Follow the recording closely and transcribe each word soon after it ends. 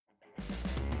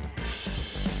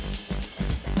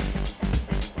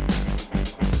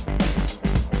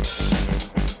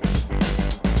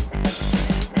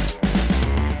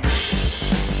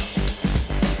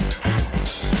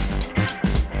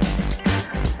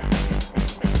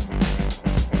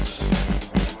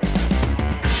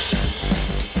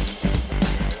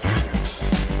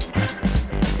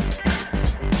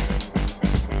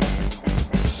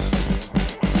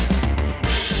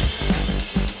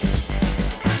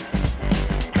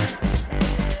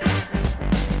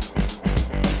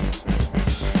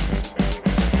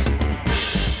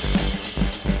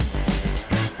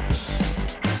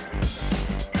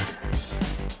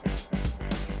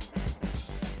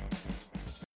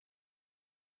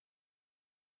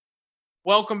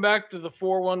Welcome back to the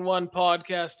 411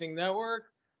 Podcasting Network.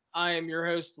 I am your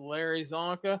host, Larry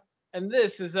Csonka, and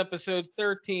this is episode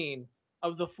 13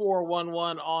 of the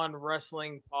 411 on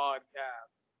Wrestling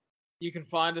podcast. You can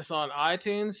find us on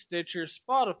iTunes, Stitcher,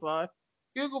 Spotify,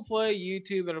 Google Play,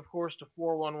 YouTube, and of course the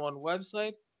 411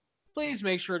 website. Please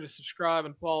make sure to subscribe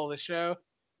and follow the show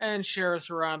and share us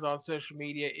around on social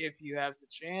media if you have the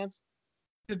chance.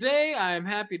 Today, I am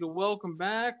happy to welcome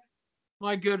back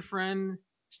my good friend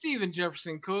Steven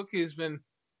Jefferson Cook, who's been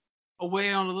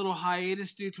away on a little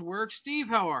hiatus due to work. Steve,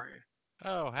 how are you?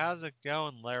 Oh, how's it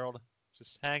going, Larold?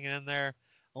 Just hanging in there,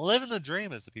 living the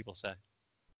dream, as the people say.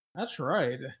 That's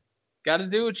right. Got to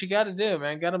do what you got to do,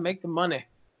 man. Got to make the money.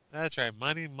 That's right.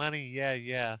 Money, money, yeah,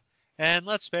 yeah. And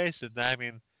let's face it, I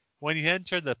mean, when you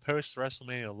enter the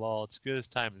post-WrestleMania lull, it's good as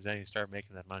time as any to start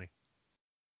making that money.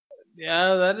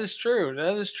 Yeah, that is true.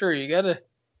 That is true. You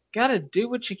gotta do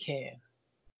what you can.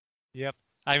 Yep.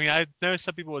 I mean, I know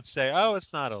some people would say, oh,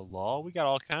 it's not a lull. We got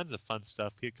all kinds of fun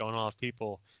stuff going on with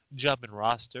people jumping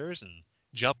rosters and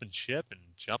jumping ship and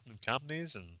jumping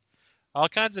companies and all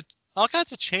kinds of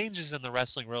changes in the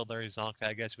wrestling world, Larry Csonka,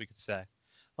 I guess we could say.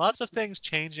 Lots of things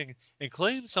changing,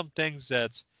 including some things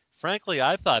that, frankly,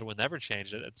 I thought would never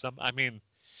change. It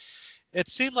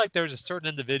seemed like there was a certain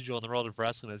individual in the world of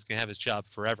wrestling that's going to have his job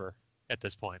forever at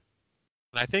this point.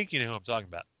 And I think you know who I'm talking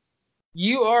about.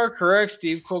 You are correct,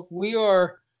 Steve Cook. You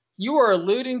are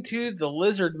alluding to the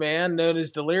Lizard Man, known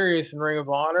as Delirious in Ring of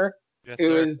Honor, Yes, who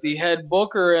sir. is the head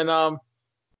booker, and the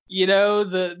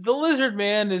Lizard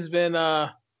Man has been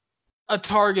a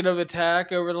target of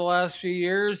attack over the last few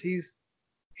years. He's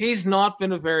not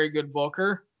been a very good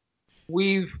booker.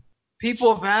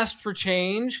 People have asked for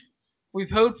change. We've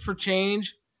hoped for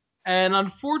change, and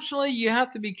unfortunately, you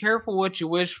have to be careful what you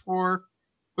wish for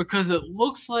because it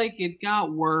looks like it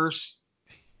got worse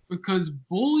because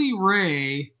Bully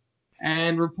Ray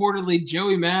and reportedly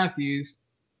Joey Matthews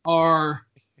are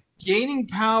gaining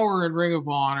power in Ring of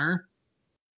Honor,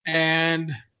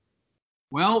 and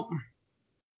well,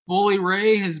 Bully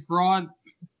Ray he's bringing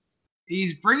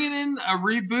in a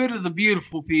reboot of the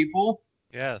Beautiful People.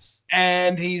 Yes.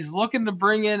 And he's looking to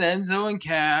bring in Enzo and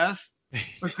Cass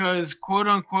because, quote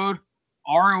unquote,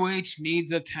 ROH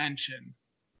needs attention.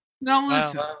 Now,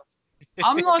 listen,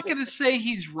 I'm not going to say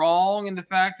he's wrong in the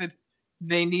fact that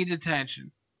they need attention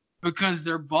because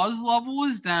their buzz level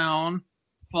is down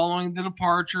following the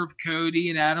departure of Cody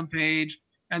and Adam Page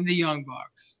and the Young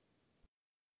Bucks.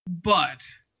 But,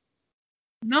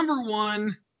 number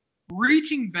one,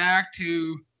 reaching back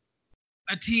to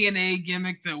a TNA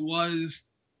gimmick that was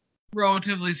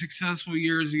relatively successful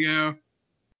years ago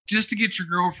just to get your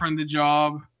girlfriend the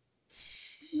job,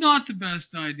 not the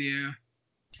best idea.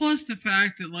 Plus the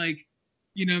fact that,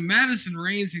 Madison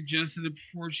Rain suggested it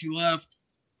before she left,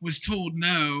 was told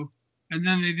no, and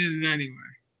then they did it anyway.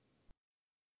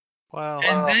 Well,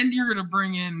 and then you're going to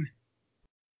bring in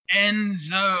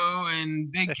Enzo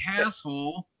and Big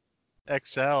Castle.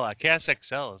 Cass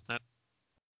XL, isn't it?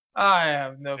 I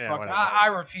have no fucking. I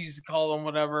refuse to call them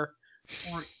whatever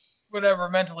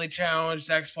mentally challenged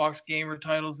Xbox gamer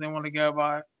titles they want to go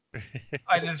by.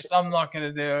 I'm not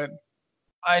gonna do it.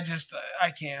 I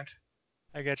can't.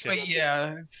 I get you. But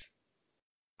yeah,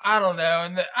 I don't know,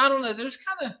 and I don't know. There's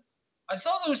I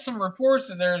saw there was some reports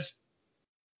that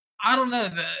I don't know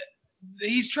that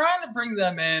he's trying to bring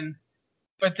them in,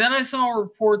 but then I saw a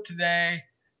report today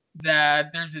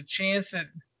that there's a chance that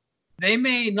they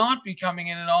may not be coming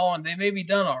in at all, and they may be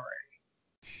done already.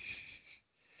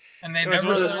 And they it was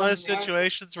one of those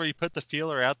situations where you put the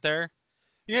feeler out there.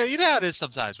 Yeah, you know how it is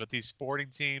sometimes with these sporting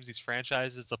teams, these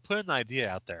franchises. They'll put an idea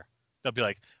out there. They'll be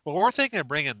like, "Well, we're thinking of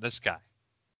bringing this guy."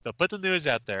 They'll put the news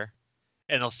out there,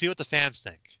 and they'll see what the fans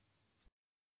think.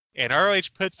 And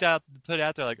ROH put out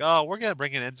there like, "Oh, we're gonna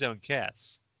bring in Enzo and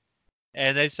Cass,"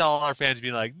 and they saw all our fans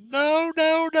being like, "No,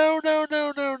 no, no, no,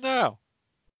 no, no, no,"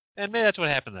 and maybe that's what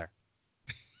happened there.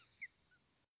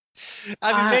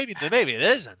 I mean, maybe it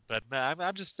isn't, but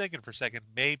I'm just thinking for a second.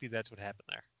 Maybe that's what happened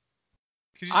there.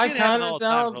 Because you see it happen all the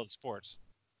time in world sports.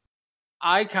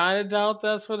 I kind of doubt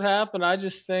that's what happened. I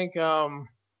just think I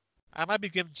might be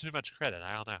giving too much credit.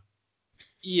 I don't know.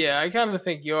 Yeah, I kind of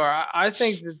think you are. I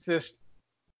think it's just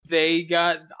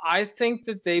I think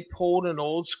that they pulled an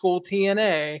old school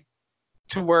TNA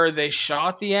to where they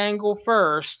shot the angle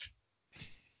first,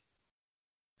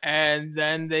 and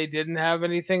then they didn't have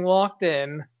anything locked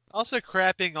in. Also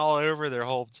crapping all over their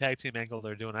whole tag team angle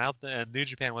they're doing out there, and New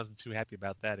Japan wasn't too happy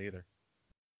about that either.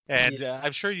 And yeah.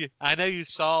 I know you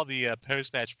saw the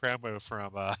post-match promo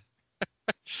from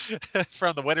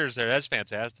from the winners there. That's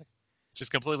fantastic.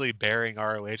 Just completely burying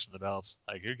ROH in the belts.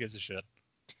 Like, who gives a shit?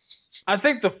 I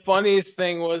think the funniest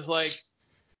thing was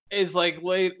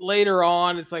later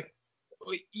on, it's like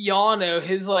Yano,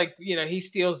 his he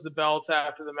steals the belts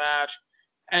after the match,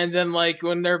 and then like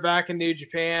when they're back in New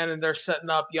Japan and they're setting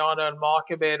up Yano and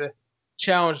Makabe to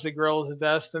challenge the Guerrillas of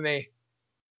Destiny,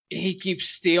 he keeps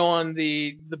stealing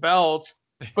the belts,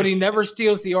 but he never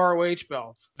steals the ROH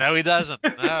belts. No, he doesn't.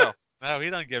 No, he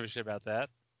doesn't give a shit about that.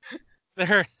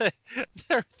 They're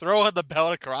throwing the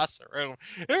belt across the room.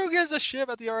 Who gives a shit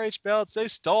about the ROH belts? They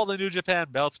stole the New Japan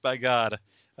belts, by God.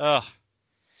 Ugh.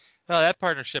 Oh, that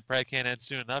partnership probably can't end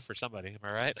soon enough for somebody. Am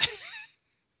I right?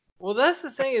 Well, that's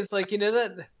the thing. It's like,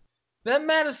 that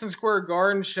Madison Square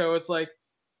Garden show, it's like,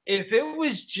 if it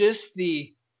was just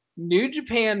the New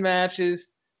Japan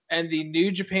matches and the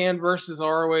New Japan versus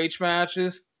ROH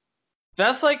matches,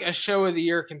 that's like a show of the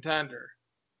year contender.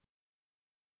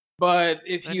 But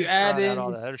if you add in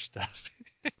all that other stuff,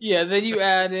 yeah, then you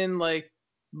add in like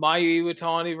Mayu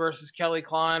Iwatani versus Kelly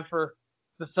Klein for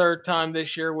the third time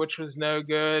this year, which was no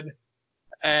good,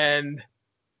 and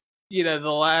the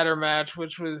ladder match,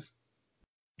 which was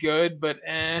good, but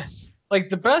like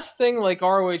the best thing like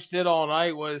ROH did all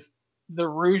night was the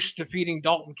Roosh defeating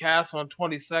Dalton Castle in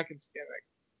 20 seconds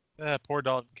gimmick. Poor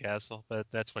Dalton Castle, but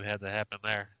that's what had to happen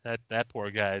there. That poor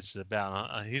guy's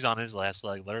he's on his last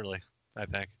leg, literally, I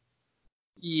think.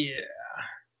 Yeah.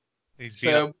 He's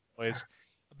beat up boys.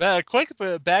 Quick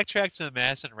backtrack to the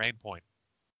Madison Rain point.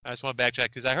 I just want to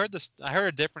backtrack because I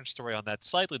heard a different story on that,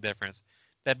 slightly different.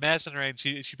 That Madison Rain,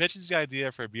 she pitches the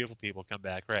idea for Beautiful People come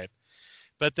back, right?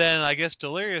 But then I guess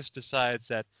Delirious decides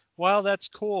that, well, that's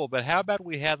cool, but how about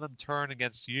we have them turn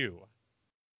against you,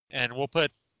 and we'll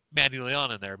put Mandy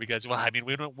Leon in there because, well, I mean,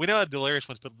 we know that Delirious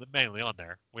wants to put Mandy Leon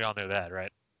there. We all know that,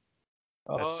 right?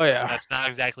 That's not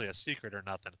exactly a secret or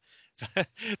nothing.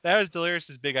 That was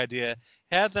Delirious's big idea.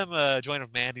 Have them join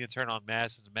with Mandy and turn on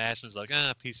Madison. And Madison's like,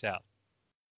 peace out.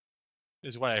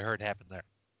 Is what I heard happened there.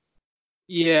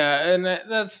 Yeah, and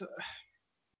that's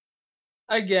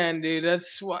again, dude.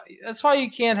 That's why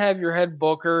you can't have your head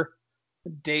booker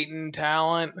dating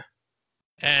talent.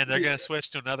 And they're gonna switch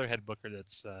to another head booker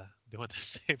that's doing the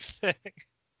same thing.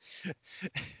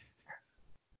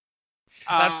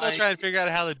 I'm still trying to figure out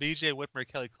how the BJ Whitmer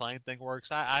Kelly Klein thing works.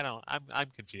 I'm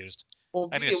confused. Well,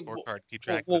 I need a scorecard to keep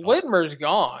track. Well, Whitmer's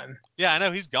gone. Yeah, I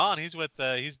know he's gone. He's with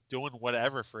he's doing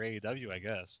whatever for AEW, I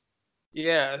guess.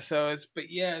 Yeah, so it's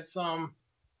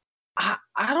I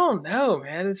don't know,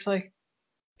 man. It's like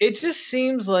it just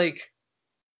seems like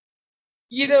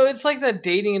it's like that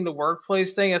dating in the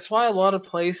workplace thing. That's why a lot of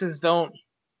places don't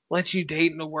let you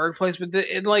date in the workplace. But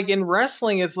like in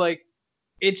wrestling, it's like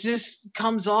it just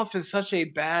comes off as such a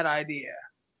bad idea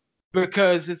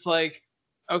because it's like,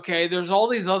 okay, there's all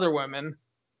these other women,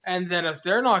 and then if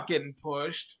they're not getting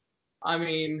pushed, I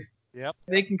mean, yep,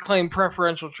 they can claim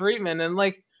preferential treatment. And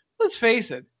like, let's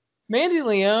face it, Mandy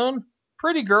Leon,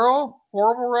 pretty girl,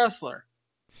 horrible wrestler.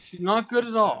 She's not good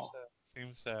at all.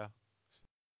 Seems so.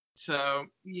 So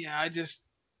yeah,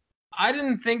 I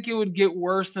didn't think it would get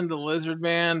worse than the Lizard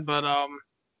Man, but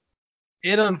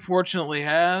it unfortunately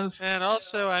has. And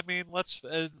also, I mean, let's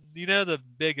the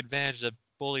big advantage that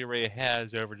Bully Ray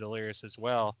has over Delirious as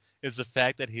well is the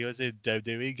fact that he was a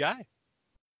WWE guy.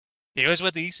 He was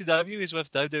with the ECW. He's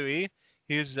with WWE.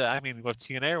 He's with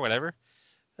TNA or whatever.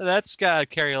 That's got to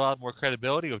carry a lot more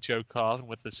credibility with Joe Coffin,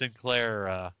 with the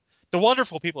Sinclair, the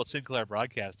wonderful people at Sinclair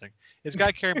Broadcasting. It's got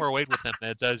to carry more weight with them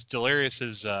than it does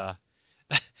Delirious's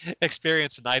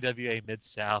experience in IWA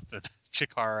Mid-South and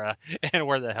Chikara and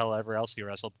where the hell ever else he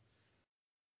wrestled.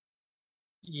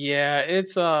 Yeah,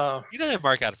 it's You didn't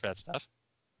mark out for that stuff.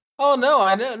 Oh no,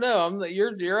 I don't know.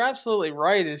 You're absolutely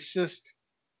right. It's just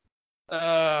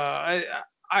I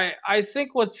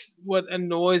think what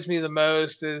annoys me the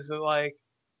most is that, like,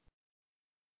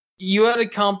 you had a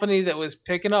company that was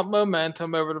picking up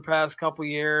momentum over the past couple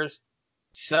years,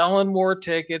 selling more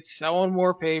tickets, selling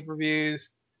more pay-per-views,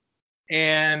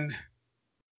 and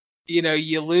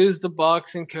you lose the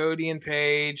Bucks and Cody and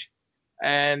Paige,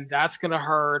 and that's gonna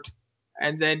hurt.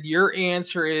 And then your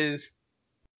answer is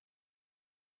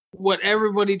what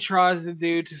everybody tries to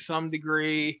do to some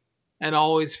degree and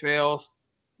always fails.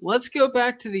 Let's go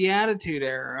back to the Attitude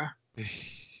Era.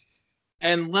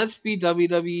 And let's be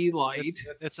WWE light.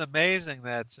 It's amazing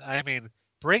that, I mean,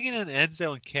 bringing in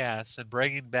Enzo and Cass and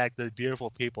bringing back the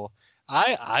Beautiful People,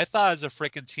 I thought it was a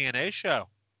freaking TNA show.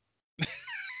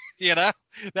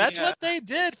 That's what they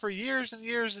did for years and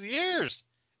years and years.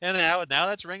 And now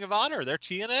that's Ring of Honor. They're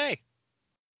TNA.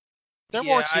 They're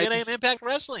more TNA than Impact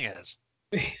Wrestling is.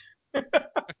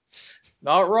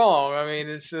 Not wrong. I mean,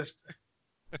 it's just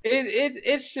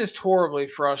it's just horribly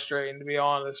frustrating, to be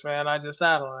honest, man. I don't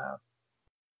know.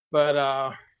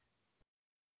 But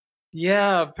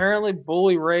yeah, apparently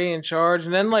Bully Ray in charge,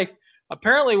 and then like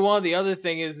apparently one of the other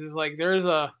thing is like there's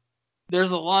a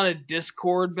lot of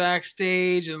discord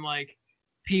backstage and like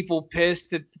people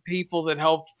pissed at the people that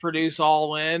helped produce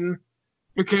All In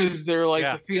because they're like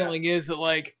Yeah. the feeling is that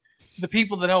like the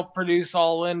people that helped produce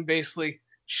All In basically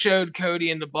showed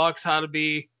Cody and the Bucks how to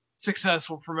be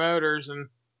successful promoters. And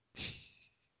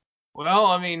well,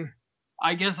 I mean,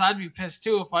 I guess I'd be pissed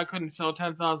too if I couldn't sell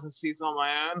 10,000 seats on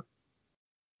my own.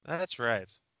 That's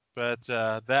right. But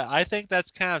that I think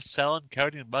that's kind of selling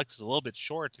Cody and Bucks a little bit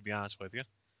short, to be honest with you,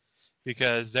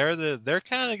 because they're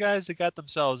kind of guys that got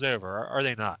themselves over, are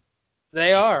they not?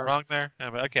 They Am I are. wrong there?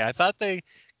 Okay, I thought they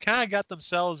kind of got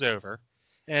themselves over,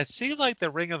 and it seemed like the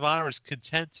Ring of Honor was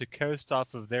content to coast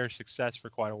off of their success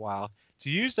for quite a while, to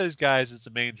use those guys as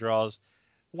the main draws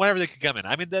whenever they could come in.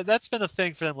 I mean, that's been a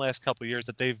thing for them the last couple of years,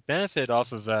 that they've benefited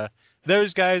off of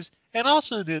those guys, and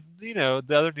also the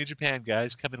other New Japan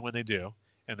guys come in when they do,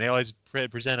 and they always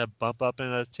present a bump up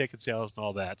in ticket sales and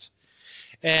all that.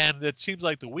 And it seems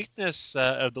like the weakness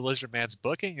of the Lizard Man's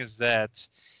booking is that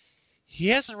he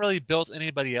hasn't really built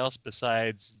anybody else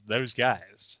besides those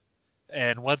guys.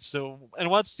 And once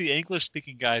the English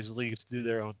speaking guys leave to do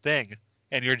their own thing,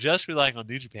 and you're just relying on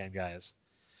New Japan guys,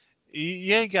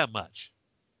 you ain't got much.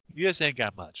 You just ain't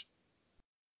got much.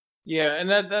 Yeah, and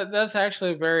that's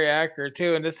actually very accurate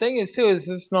too. And the thing is too is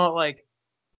it's not like,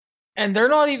 and they're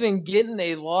not even getting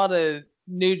a lot of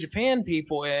New Japan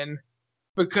people in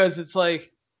because it's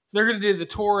like they're gonna do the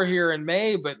tour here in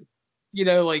May, but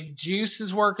like Juice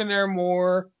is working there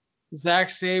more, Zack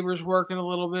Saber's working a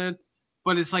little bit,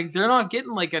 but it's like they're not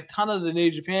getting like a ton of the New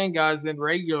Japan guys in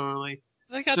regularly.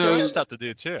 They got their own stuff to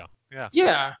do too. Yeah.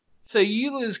 Yeah. So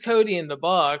you lose Cody and the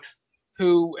Bucks,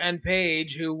 and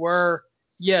Paige, who were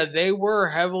they were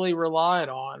heavily relied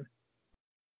on,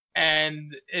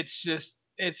 and it's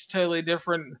totally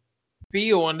different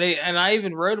feel. And I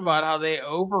even wrote about how they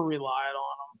over relied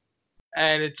on them,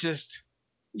 and it's just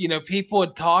people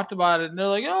had talked about it, and they're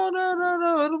like, oh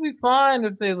no, it'll be fine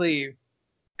if they leave,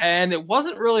 and it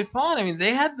wasn't really fun. I mean,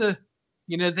 they had to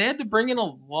bring in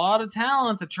a lot of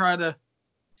talent to try to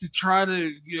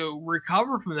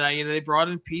recover from that. They brought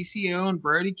in PCO and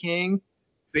Brody King,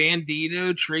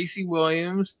 Bandito, Tracy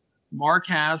Williams, Mark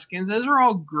Haskins. Those are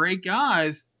all great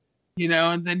guys,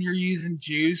 and then you're using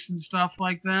Juice and stuff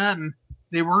like that. And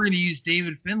they were going to use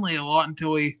David Finlay a lot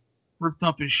until he ripped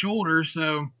up his shoulder.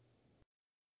 So,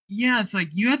 yeah, it's like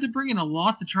you had to bring in a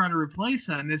lot to try to replace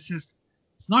that. And it's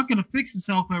not going to fix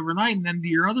itself overnight. And then to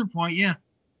your other point, yeah,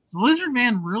 the Lizard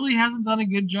Man really hasn't done a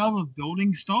good job of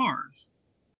building stars.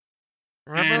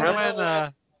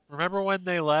 Remember when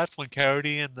they left, when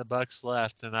Cody and the Bucks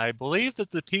left, and I believe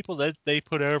that the people that they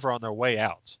put over on their way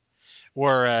out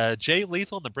were Jay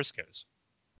Lethal and the Briscoes.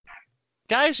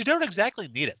 Guys who don't exactly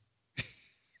need it.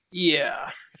 Yeah.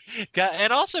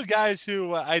 And also guys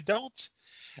who I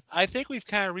think we've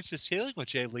kind of reached the ceiling with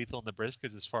Jay Lethal and the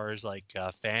Briscoes as far as like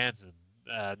fans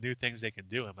and new things they can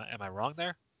do. Am I wrong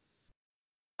there?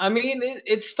 I mean,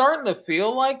 it's starting to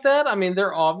feel like that. I mean,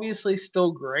 they're obviously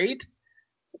still great,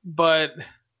 but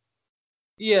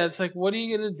yeah, it's like, what are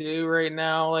you gonna do right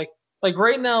now? Like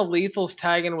right now, Lethal's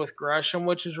tagging with Gresham,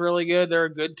 which is really good. They're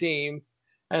a good team,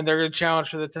 and they're gonna challenge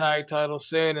for the tag title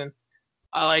soon. And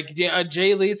I like a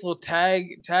Jay Lethal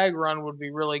tag run would be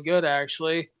really good,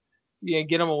 actually. Yeah,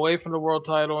 get him away from the world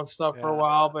title and stuff for a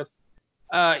while. But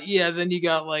then you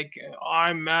got like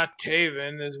I'm Matt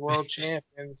Taven as world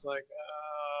champion. It's like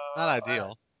not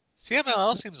ideal.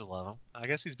 CMLL seems to love him. I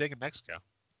guess he's big in Mexico.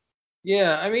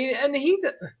 Yeah, I mean, and he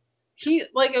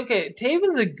like, okay,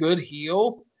 Taven's a good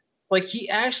heel. Like, he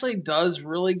actually does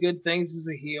really good things as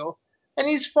a heel, and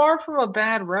he's far from a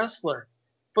bad wrestler.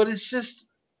 But it's just,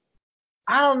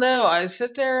 I don't know. I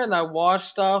sit there and I watch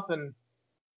stuff, and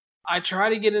I try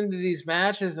to get into these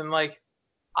matches, and like,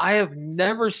 I have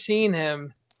never seen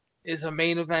him as a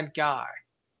main event guy.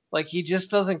 Like, he just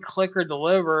doesn't click or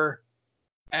deliver,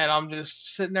 and I'm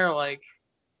just sitting there like,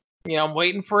 I'm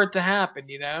waiting for it to happen,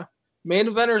 Main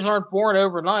eventers aren't born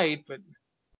overnight, but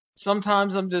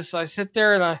sometimes I sit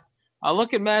there and I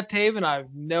look at Matt Taven, I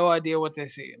have no idea what they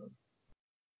see in him.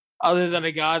 Other than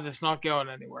a guy that's not going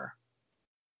anywhere.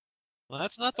 Well,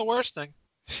 that's not the worst thing.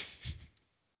 It's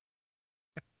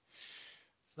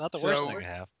not the worst thing to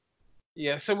have.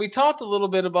 Yeah, so we talked a little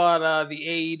bit about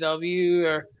the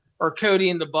AEW or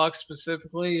Cody and the Bucks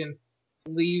specifically, and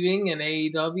leaving in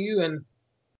AEW. And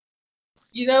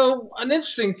an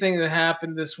interesting thing that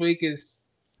happened this week is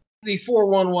the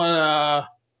 411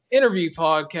 interview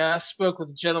podcast spoke with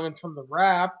a gentleman from the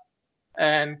Rap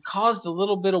and caused a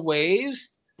little bit of waves.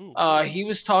 Ooh. He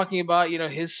was talking about,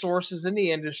 his sources in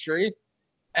the industry,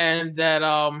 and that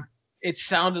it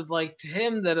sounded like to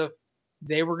him that if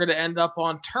they were going to end up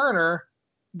on Turner,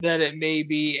 that it may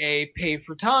be a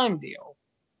pay-for-time deal.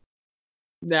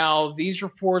 Now, these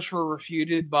reports were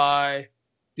refuted by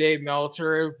Dave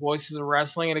Meltzer, Voices of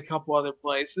Wrestling, and a couple other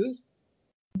places.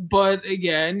 But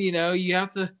again, you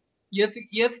have to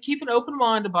keep an open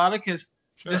mind about it, because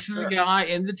this is a guy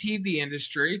in the TV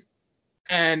industry,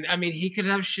 and I mean, he could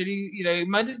have shitty. He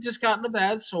might have just gotten a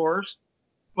bad source,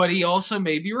 but he also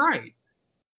may be right.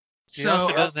 He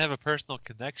also doesn't have a personal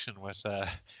connection with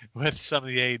some of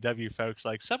the AEW folks,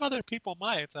 like some other people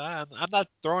might. I'm not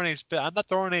throwing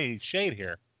any shade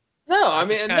here. No, I'm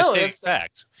just kind of stating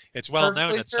facts. It's well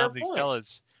known that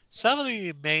some of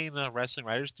the main wrestling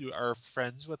writers are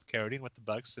friends with Cody and with the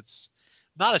Bucks. It's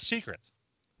not a secret.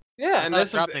 Yeah, and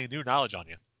that's dropping new knowledge on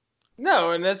you.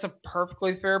 No, and that's a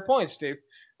perfectly fair point, Steve,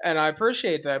 and I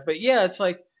appreciate that. But yeah, it's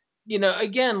like,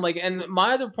 again, like, and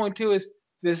my other point too is,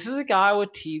 this is a guy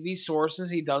with TV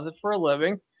sources. He does it for a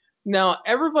living. Now,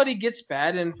 everybody gets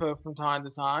bad info from time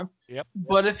to time. Yep.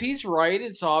 But if he's right,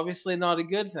 it's obviously not a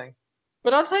good thing.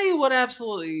 But I'll tell you what,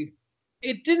 absolutely,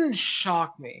 it didn't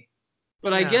shock me,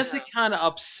 but I guess it kind of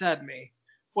upset me,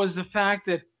 was the fact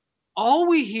that all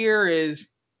we hear is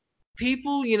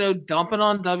people, dumping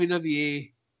on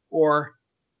WWE, or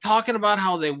talking about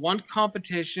how they want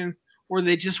competition, or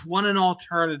they just want an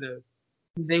alternative.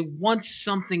 They want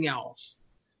something else.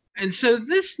 And so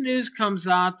this news comes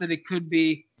out that it could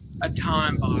be a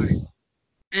time buy.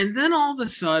 And then all of a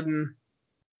sudden,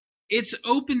 it's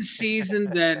open season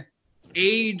that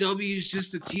AEW is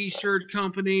just a t-shirt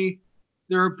company.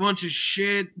 They're a bunch of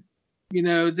shit.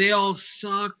 They all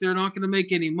suck. They're not going to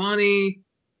make any money.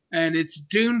 And it's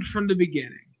doomed from the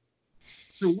beginning.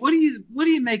 So what do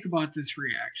you make about this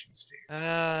reaction, Steve?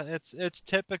 It's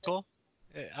typical.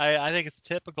 I think it's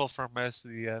typical for most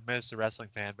of the wrestling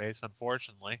fan base,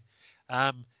 unfortunately.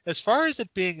 As far as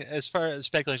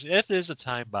speculation, if it is a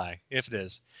time buy, if it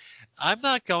is, I'm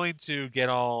not going to get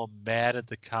all mad at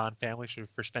the Khan family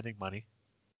for spending money,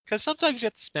 because sometimes you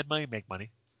have to spend money to make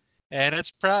money, and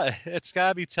it's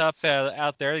gotta be tough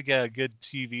out there to get a good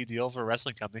TV deal for a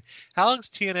wrestling company. How long's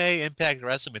TNA Impact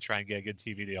Wrestling been trying to get a good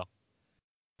TV deal?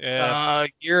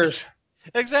 Years.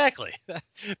 Exactly.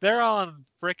 They're on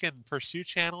frickin' Pursuit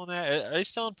channel now. Are they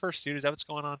still on Pursuit? Is that what's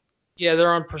going on? Yeah,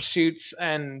 they're on Pursuits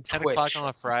and 10 Twitch. o'clock on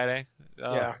a Friday.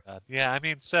 Oh, yeah. God. Yeah, I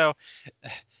mean, so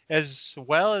as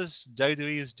well as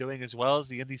WWE is doing, as well as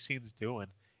the indie scene's doing,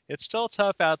 it's still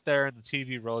tough out there in the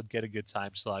TV world. Get a good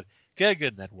time slot, get a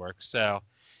good network. So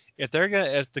if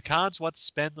the cons want to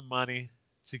spend the money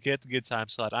to get the good time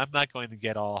slot, I'm not going to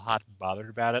get all hot and bothered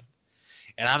about it.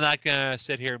 And I'm not going to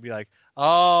sit here and be like,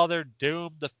 oh, they're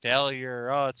doomed to failure.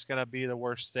 Oh, it's going to be the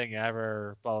worst thing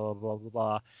ever. Blah, blah, blah, blah,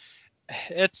 blah.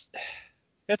 It's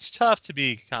tough to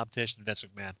be competition with Vince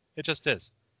McMahon. It just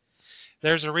is.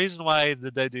 There's a reason why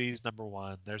the WWE is number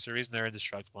one. There's a reason they're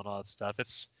indestructible and all that stuff.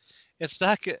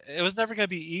 It was never going to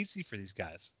be easy for these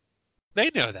guys. They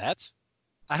know that.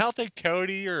 I don't think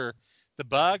Cody or the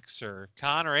Bucks or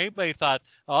Khan or anybody thought,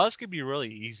 oh, this could be really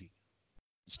easy.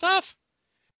 It's tough.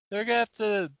 They're going to have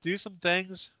to do some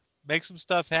things, make some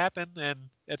stuff happen, and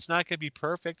it's not going to be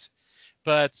perfect.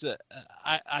 But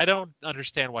I don't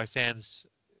understand why fans,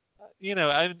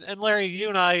 and Larry, you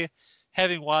and I,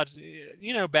 having watched,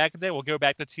 back in the day, we'll go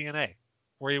back to TNA,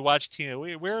 where you watch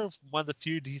TNA. We're one of the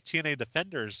few TNA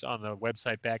defenders on the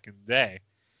website back in the day,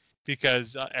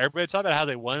 because everybody talked about how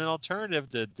they want an alternative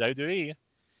to WWE,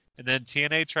 and then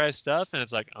TNA tries stuff, and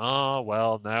it's like, oh,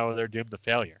 well, now they're doomed to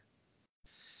failure.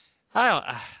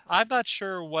 I'm not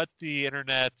sure what the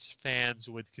internet fans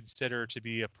would consider to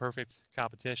be a perfect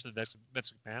competition of Vince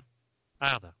McMahon.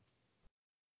 I don't know.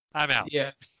 I'm out.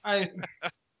 Yeah, I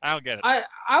don't get it.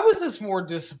 I was just more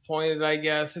disappointed, I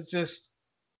guess. It's just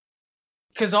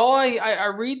because I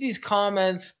read these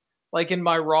comments like in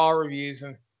my Raw reviews,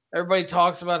 and everybody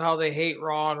talks about how they hate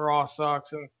Raw and Raw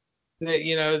sucks, and that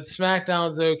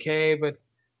SmackDown's okay, but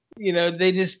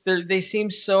they seem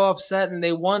so upset, and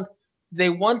they want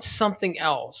something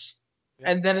else.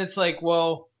 Yeah. And then it's like,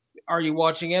 well, are you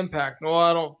watching Impact? No,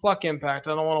 I don't. Fuck Impact.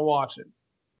 I don't want to watch it.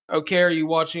 Okay, are you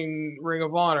watching Ring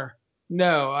of Honor?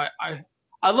 No,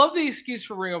 I love the excuse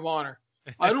for Ring of Honor.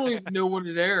 I don't even know when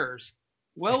it airs.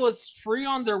 Well, it's free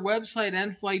on their website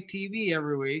and Flight TV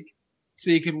every week,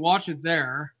 so you can watch it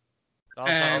there.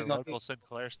 Also on the local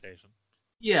Sinclair station.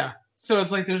 Yeah, so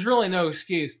it's like there's really no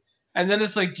excuse. And then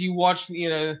it's like, do you watch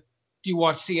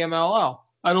CMLL?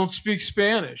 I don't speak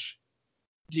Spanish.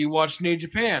 Do you watch New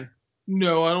Japan?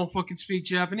 No, I don't fucking speak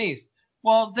Japanese.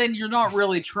 well, then you're not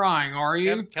really trying, are you?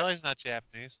 Kevin Kelly's not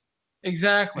Japanese.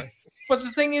 Exactly. But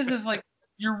the thing is like,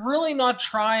 you're really not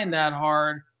trying that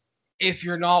hard if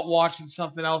you're not watching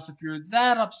something else, if you're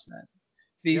that upset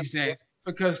these days.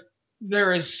 Because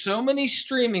there is so many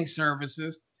streaming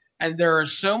services and there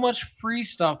is so much free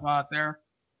stuff out there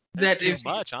There's that too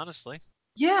much, honestly.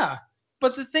 Yeah.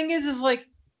 But the thing is like,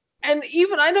 and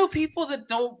even I know people that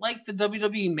don't like the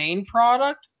WWE main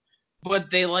product, but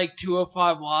they like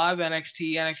 205 Live,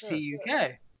 NXT, NXT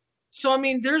UK. So I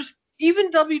mean, there's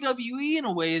even WWE in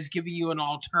a way is giving you an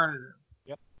alternative.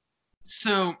 Yep.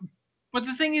 So, but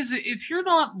the thing is, if you're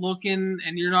not looking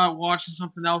and you're not watching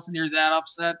something else and you're that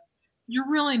upset, you're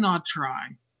really not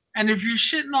trying. And if you're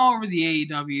shitting all over the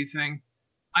AEW thing,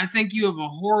 I think you have a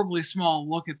horribly small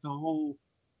look at the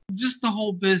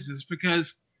whole business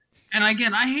because, and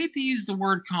again, I hate to use the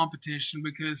word competition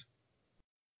because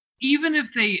even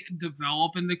if they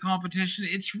develop into competition,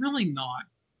 it's really not.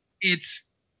 It's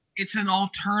an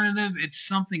alternative. It's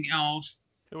something else.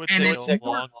 It would take a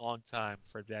long time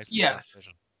for it to actually be a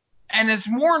decision. And it's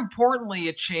more importantly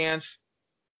a chance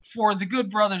for the good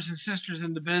brothers and sisters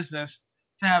in the business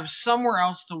to have somewhere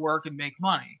else to work and make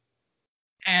money.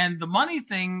 And the money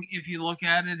thing, if you look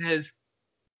at it,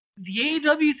 the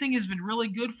AEW thing has been really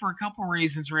good for a couple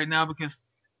reasons right now because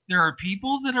there are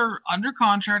people that are under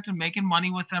contract and making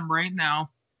money with them right now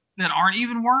that aren't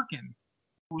even working.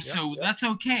 So that's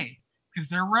okay because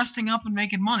they're resting up and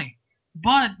making money.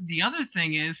 But the other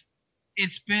thing is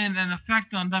it's been an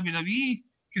effect on WWE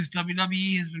because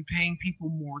WWE has been paying people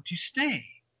more to stay.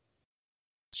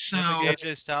 So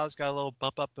AJ Styles got a little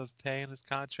bump up of pay in his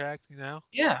contract, you know?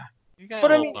 Yeah. You got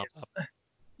a little bump up.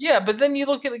 Yeah, but then you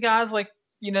look at the guys like,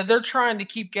 you know, they're trying to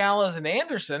keep Gallows and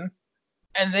Anderson,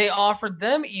 and they offered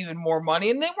them even more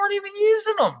money, and they weren't even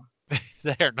using them.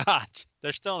 They're not.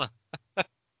 They're still not.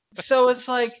 So it's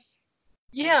like,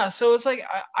 I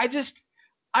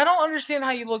don't understand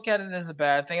how you look at it as a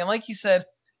bad thing. And like you said,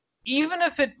 even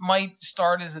if it might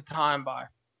start as a time buy,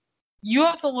 you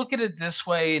have to look at it this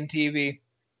way in TV.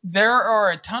 There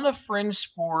are a ton of fringe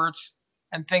sports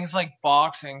and things like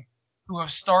boxing who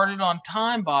have started on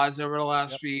time buys over the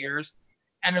last few years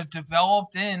and have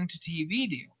developed into TV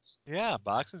deals. Yeah,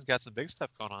 boxing's got some big stuff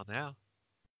going on now.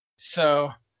 So,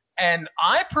 and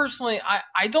I personally,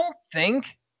 I don't think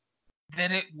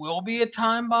that it will be a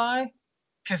time buy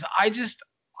because I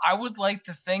would like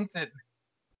to think that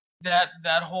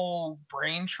whole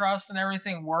brain trust and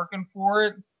everything working for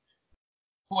it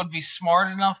would be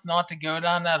smart enough not to go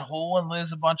down that hole and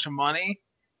lose a bunch of money.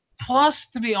 Plus,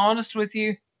 to be honest with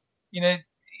you, you know,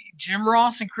 Jim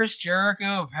Ross and Chris Jericho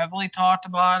have heavily talked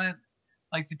about it.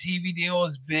 Like the TV deal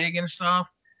is big and stuff.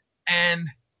 And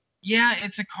yeah,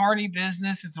 it's a carny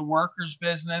business. It's a worker's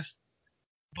business.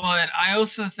 But I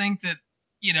also think that,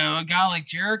 you know, a guy like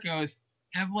Jericho is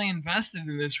heavily invested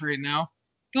in this right now.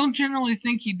 Don't generally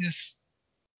think he just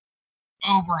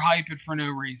overhype it for no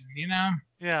reason, you know?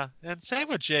 Yeah, and same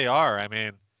with JR. I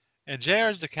mean, and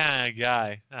JR's the kind of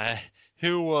guy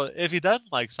who will, if he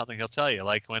doesn't like something, he'll tell you.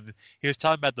 Like when he was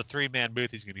talking about the 3-man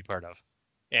booth he's going to be part of.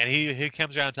 And he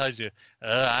comes around and tells you,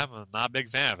 I'm not a big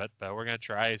fan of it, but we're going to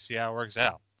try and see how it works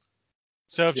out.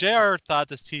 So if JR thought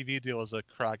this TV deal was a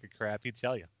crock of crap, he'd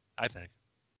tell you, I think.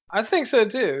 I think so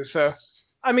too. So,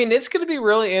 I mean, it's going to be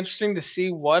really interesting to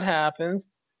see what happens.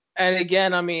 And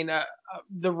again, I mean,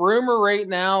 the rumor right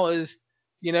now is,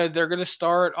 you know, they're going to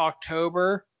start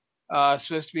October.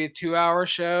 Supposed to be a 2-hour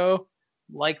show,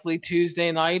 likely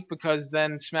Tuesday night because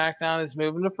then SmackDown is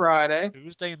moving to Friday.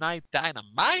 Tuesday night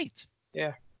Dynamite.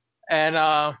 Yeah. And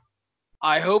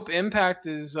I hope Impact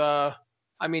is, I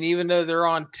mean, even though they're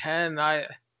on 10,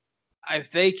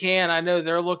 if they can, I know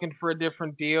they're looking for a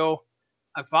different deal.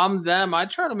 If I'm them, I'd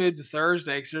try to move to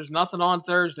Thursday because there's nothing on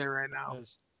Thursday right now.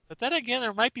 But then again,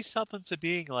 there might be something to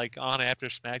being like on after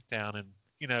SmackDown, and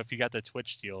you know, if you got the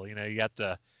Twitch deal, you know, you got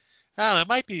the, I don't know, it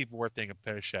might be worth being a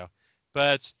post show.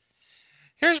 But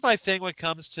here's my thing when it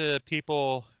comes to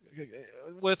people,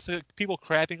 with people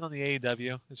crapping on the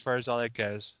AEW as far as all that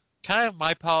goes. Kind of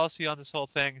my policy on this whole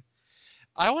thing.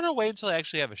 I want to wait until I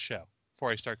actually have a show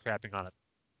before I start crapping on it.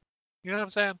 You know what I'm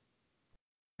saying?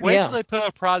 Wait till they put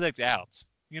a product out.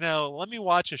 You know, let me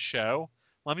watch a show.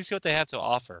 Let me see what they have to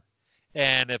offer.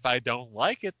 And if I don't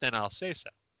like it, then I'll say so.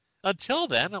 Until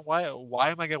then, why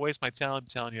am I going to waste my time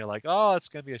telling you, like, oh, it's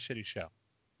going to be a shitty show?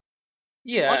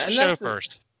 Yeah. Watch the show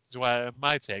first, is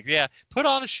my take. Yeah, put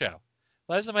on a show.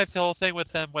 That's my whole thing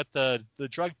with them, with the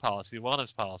drug policy, the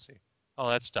wellness policy, all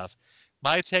that stuff.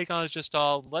 My take on it is just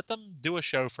let them do a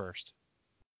show first.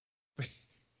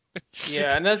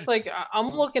 Yeah, and that's like, I'm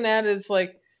looking at it as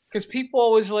like, because people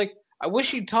always like, I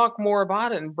wish he'd talk more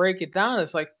about it and break it down.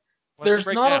 It's like there's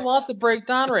break not down? a lot to break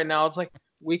down right now. It's like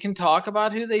we can talk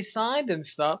about who they signed and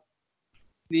stuff,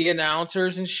 the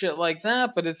announcers and shit like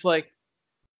that, but it's like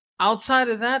outside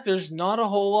of that, there's not a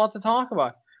whole lot to talk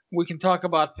about. We can talk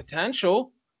about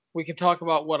potential. We can talk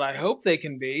about what I hope they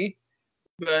can be.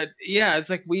 But yeah, it's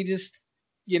like we just,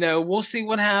 we'll see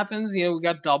what happens. We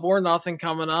got Double or Nothing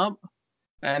coming up,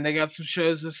 and they got some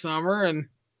shows this summer, and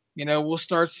we'll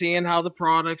start seeing how the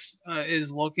products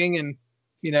is looking, and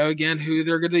again who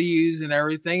they're going to use and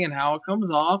everything, and how it comes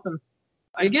off. And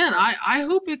again, I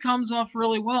hope it comes off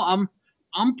really well.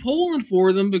 I'm pulling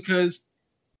for them because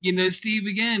Steve,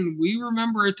 again, we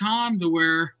remember a time to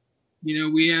where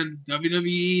we had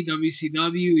WWE,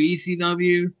 WCW,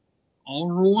 ECW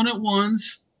all rolling at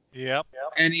once. Yep.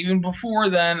 And even before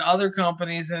then, other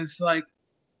companies, and it's like,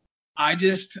 I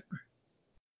think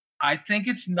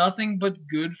it's nothing but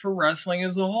good for wrestling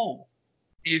as a whole.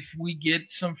 If we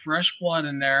get some fresh blood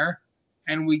in there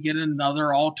and we get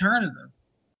another alternative.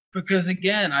 Because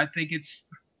again, I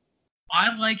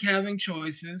like having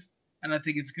choices, and I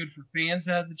think it's good for fans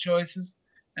to have the choices,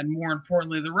 and more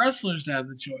importantly, the wrestlers to have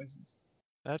the choices.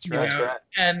 That's right.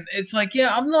 And it's like,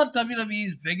 yeah, I'm not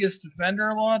WWE's biggest defender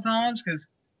a lot of times because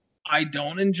I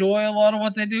don't enjoy a lot of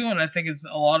what they do, and I think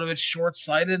a lot of it's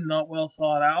short-sighted and not well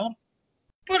thought out.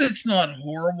 But it's not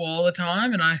horrible all the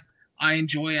time, and I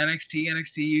enjoy NXT,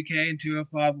 NXT UK, and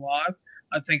 205 Live.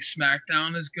 I think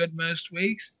SmackDown is good most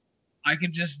weeks. I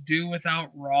could just do without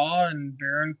Raw and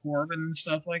Baron Corbin and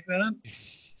stuff like that.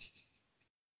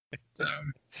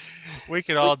 We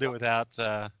could all do without.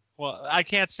 Well, I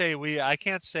can't say we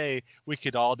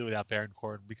could all do without Baron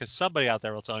Corbin, because somebody out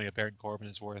there will tell me that Baron Corbin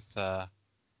is worth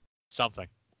something.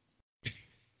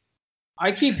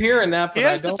 I keep hearing that, but he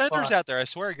has defenders out there. I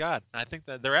swear to God, I think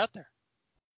that they're out there.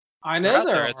 I know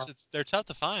they're out there. They're tough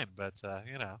to find, but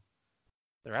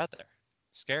they're out there.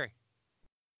 Scary.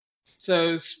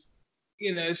 So,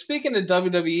 speaking of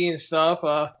WWE and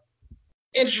stuff,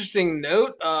 interesting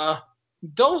note.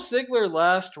 Dolph Ziggler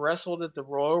last wrestled at the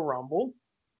Royal Rumble.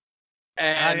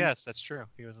 And yes, that's true.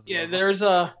 He was.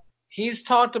 He's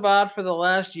talked about for the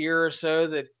last year or so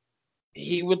that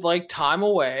he would like time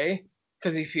away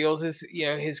because he feels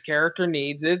his character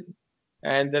needs it,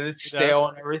 and that it's stale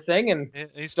and everything. And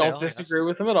don't disagree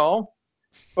with him at all.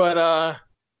 But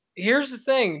here's the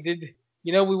thing: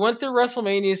 we went through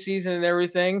WrestleMania season and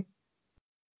everything?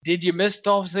 Did you miss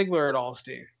Dolph Ziggler at all,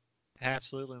 Steve?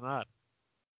 Absolutely not.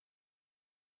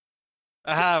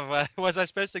 Was I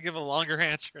supposed to give a longer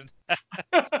answer than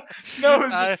that? No.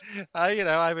 I mean,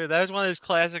 that was one of those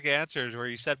classic answers where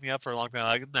you set me up for a long time.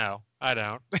 Like, no, I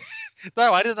don't.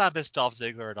 No, I did not miss Dolph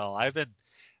Ziggler at all. I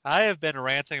have been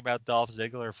ranting about Dolph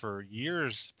Ziggler for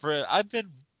years. I've been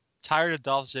tired of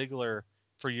Dolph Ziggler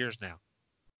for years now.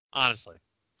 Honestly,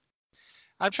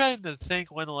 I'm trying to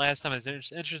think when the last time I was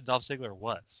interested in Dolph Ziggler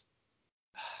was.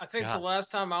 I think the last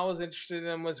time I was interested in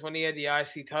him was when he had the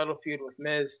IC title feud with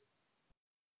Miz.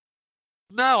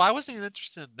 No, I wasn't even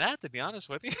interested in that, to be honest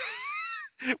with you.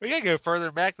 We gotta go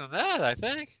further back than that, I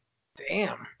think.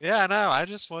 Damn. Yeah, no, I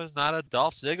just was not a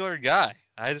Dolph Ziggler guy.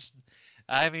 I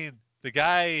mean, the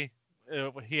guy,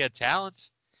 he had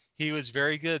talent. He was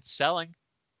very good at selling.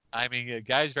 I mean, the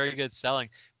guy's very good at selling.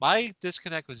 My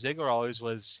disconnect with Ziggler always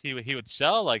was he would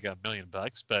sell like $1 million,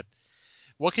 but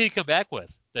what can he come back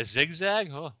with? The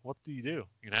zigzag? Oh, what do you do?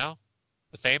 The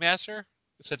Fame-Master?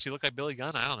 Since he looked like Billy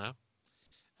Gunn, I don't know.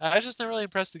 I just not really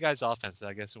impressed the guy's offense,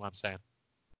 I guess is what I'm saying.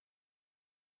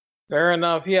 Fair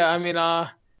enough. Yeah, I mean,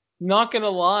 not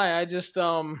gonna lie, I just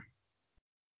I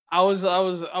was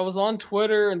on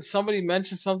Twitter and somebody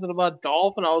mentioned something about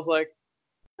Dolph, and I was like,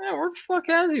 man, where the fuck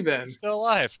has he been? He's still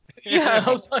alive. Yeah,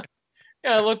 I was like,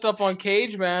 I looked up on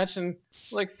Cage Match and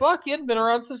like, fuck, he hadn't been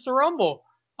around since the Rumble.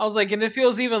 I was like, and it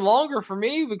feels even longer for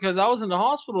me because I was in the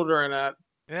hospital during that.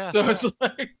 Yeah. So it's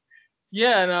like.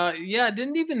 Yeah, and I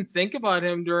didn't even think about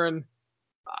him during.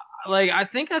 I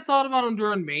think I thought about him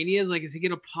during Mania. Like, is he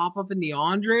gonna pop up in the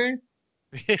Andre?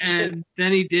 And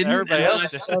then he didn't. Everybody else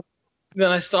did.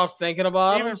 Then I stopped thinking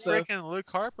about him. Even freaking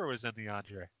Luke Harper was in the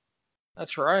Andre.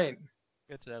 That's right.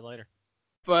 Get to that later.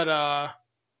 But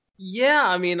yeah,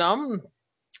 I mean,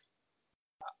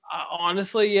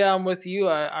 honestly, I'm with you.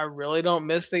 I really don't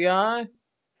miss the guy.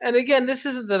 And again, this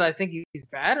isn't that I think he's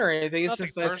bad or anything. It's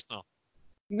just personal.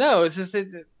 No, it's just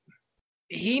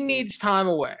he needs time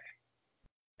away,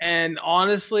 and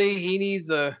honestly, he needs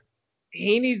a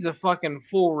fucking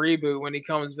full reboot when he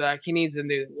comes back. He needs a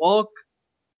new look.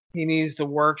 He needs to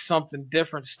work something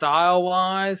different style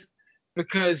wise,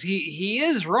 because he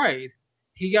is right.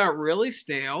 He got really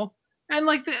stale, and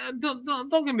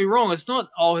don't get me wrong, it's not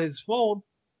all his fault.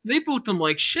 they booked him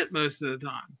like shit most of the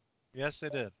time. Yes, they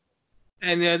did.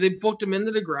 And they booked him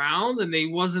into the ground, and he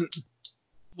wasn't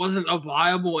a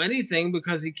viable anything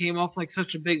because he came off like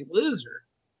such a big loser.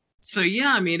 So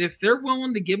yeah, I mean, if they're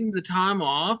willing to give him the time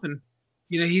off, and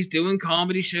he's doing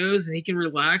comedy shows and he can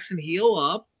relax and heal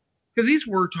up because he's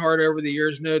worked hard over the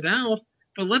years, no doubt.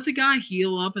 But let the guy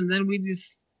heal up, and then we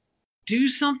just do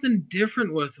something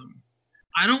different with him.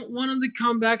 I don't want him to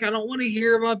come back. I don't want to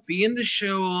hear about being the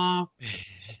show off.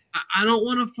 I don't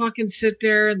want to fucking sit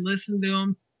there and listen to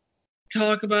him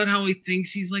talk about how he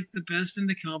thinks he's like the best in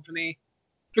the company.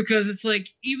 Because it's like,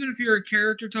 even if you're a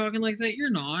character talking like that, you're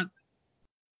not.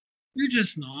 You're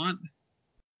just not.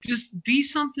 Just be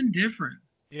something different.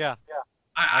 Yeah.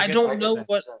 I don't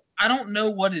know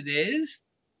what it is.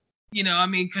 I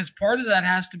mean, because part of that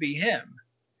has to be him.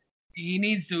 He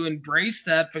needs to embrace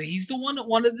that, but he's the one that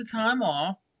wanted the time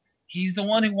off. He's the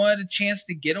one who wanted a chance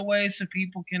to get away so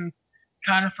people can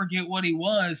kind of forget what he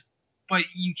was. But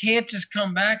you can't just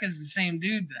come back as the same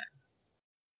dude then.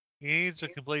 He needs a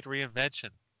complete reinvention.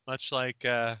 Much like,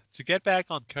 to get back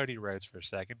on Cody Rhodes for a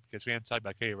second, because we haven't talked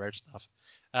about Cody Rhodes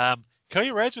enough.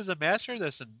 Cody Rhodes was a master of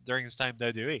this during his time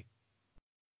in WWE.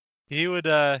 He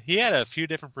had a few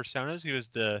different personas. He was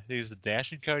the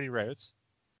dashing Cody Rhodes.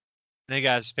 Then he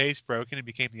got his face broken and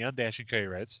became the undashing Cody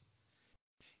Rhodes.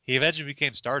 He eventually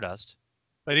became Stardust.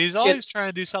 But he's always trying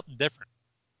to do something different.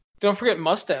 Don't forget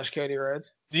Mustache Cody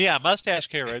Rhodes. Yeah, Mustache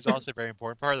Cody Rhodes also very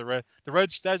important. Part of the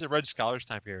Rhodes, that was the Rhodes Scholars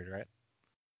time period, right?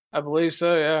 I believe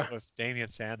so, yeah. With Damian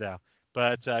Sandow.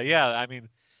 But, yeah, I mean,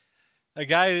 a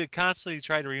guy that constantly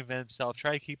tried to reinvent himself,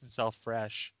 try to keep himself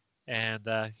fresh. And,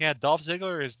 yeah, Dolph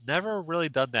Ziggler has never really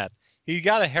done that. He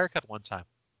got a haircut one time.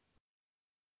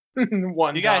 He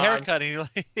got a haircut.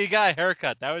 He got a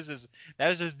haircut. That was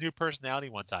his new personality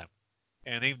one time.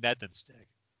 And even that didn't stick.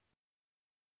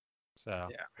 So,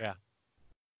 yeah.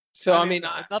 So, I mean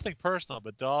nothing personal,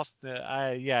 but Dolph,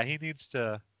 he needs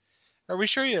to. Are we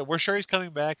sure? We're sure he's coming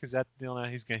back. Is that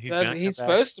he's going? He's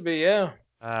supposed to be, yeah.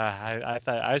 I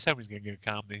was hoping he was going to get a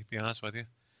comedy. To be honest with you.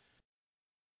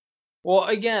 Well,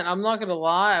 again, I'm not going to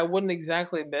lie. I wouldn't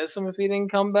exactly miss him if he didn't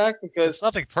come back because it's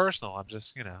nothing personal. I'm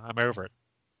just I'm over it.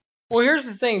 Well, here's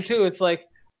the thing too. It's like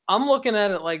I'm looking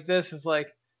at it like this. It's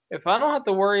like if I don't have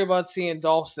to worry about seeing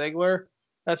Dolph Ziggler,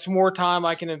 that's more time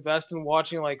I can invest in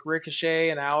watching like Ricochet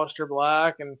and Aleister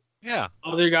Black and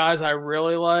other guys I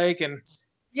really like. And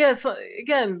yeah, it's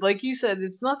again, like you said,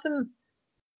 it's nothing.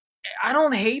 I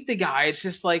don't hate the guy. It's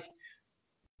just like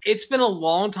it's been a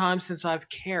long time since I've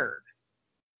cared.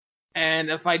 And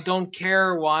if I don't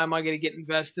care, why am I going to get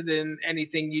invested in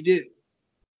anything you do?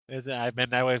 I've been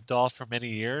that way with Dolph for many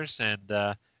years,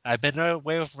 and I've been that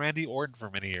way with Randy Orton for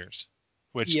many years,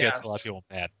 which gets a lot of people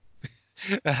mad.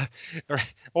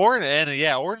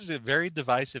 Orton's very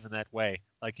divisive in that way.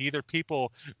 Like either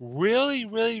people really,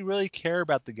 really, really care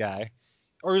about the guy,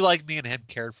 or like me and him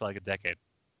cared for like a decade.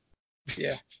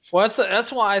 Yeah, well,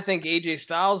 that's why I think AJ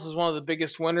Styles is one of the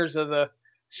biggest winners of the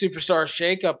Superstar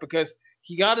Shakeup because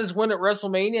he got his win at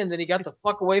WrestleMania and then he got the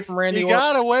fuck away from Randy Orton. He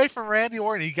got away from Randy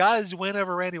Orton. He got his win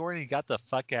over Randy Orton. He got the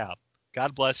fuck out.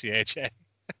 God bless you, AJ.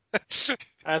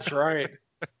 That's right.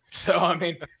 So, I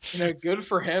mean, good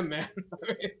for him, man.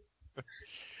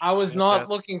 I was not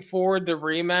looking forward to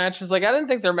rematches. Like, I didn't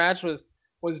think their match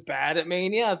was bad at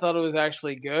Mania. I thought it was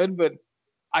actually good, but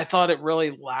I thought it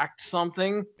really lacked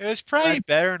something. It was probably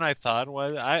better than I thought it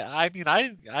was. I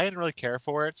didn't really care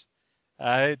for it.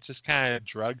 It just kind of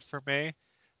drugged for me.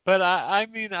 But I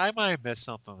might have missed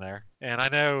something there. And I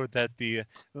know that the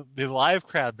live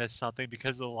crowd missed something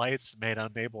because the lights made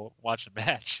unable to watch the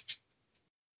match.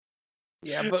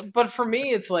 Yeah, but for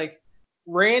me, it's like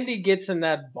Randy gets in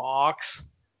that box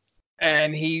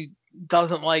and he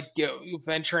doesn't like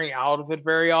venturing out of it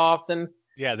very often.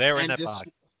 Yeah, they were in that box.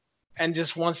 And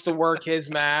just wants to work his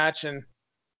match. And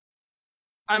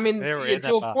I mean,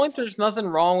 to a point, there's nothing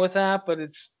wrong with that, but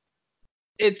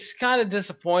it's kind of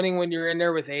disappointing when you're in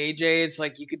there with AJ. It's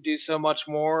like you could do so much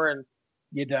more, and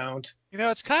you don't.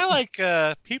 It's kind of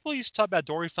like people used to talk about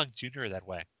Dory Funk Jr. that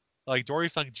way. Like Dory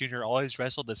Funk Jr. always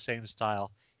wrestled the same style.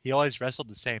 He always wrestled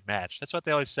the same match. That's what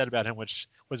they always said about him, which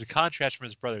was a contrast from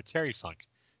his brother Terry Funk,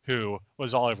 who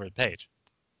was all over the page.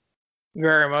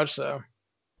 Very much so.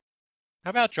 How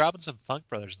about dropping some Funk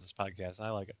Brothers in this podcast? I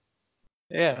like it.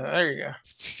 Yeah, there you go.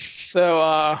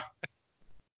 So,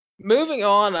 moving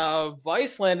on,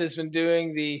 Viceland has been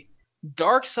doing the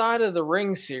Dark Side of the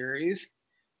Ring series.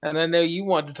 And I know you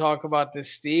want to talk about this,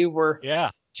 Steve. We're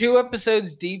 2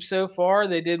 episodes deep so far.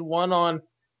 They did one on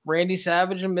Randy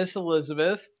Savage and Miss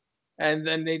Elizabeth. And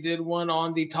then they did one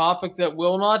on the topic that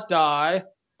will not die,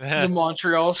 the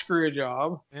Montreal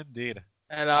Screwjob. Indeed.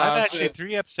 And I'm actually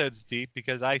 3 episodes deep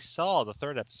because I saw the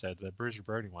 3rd episode, the Bruiser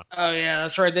Brody one. Oh yeah,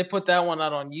 that's right. They put that one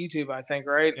out on YouTube, I think,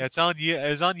 right? Yeah, it's on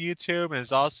YouTube, and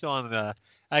it's also on the.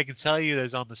 I can tell you,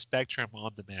 there's on the Spectrum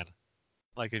on demand.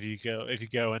 Like if you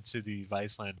go into the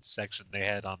Viceland section, they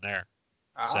had it on there.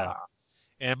 So,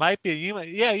 and it might be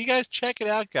you guys check it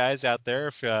out, guys out there.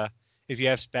 If you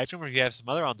have Spectrum or if you have some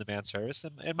other on demand service,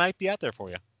 it might be out there for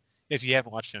you. If you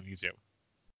haven't watched it on YouTube.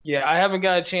 Yeah, I haven't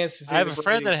got a chance to see. I have a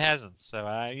friend that hasn't, so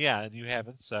and you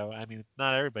haven't, so I mean,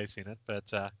 not everybody's seen it,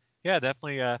 but yeah,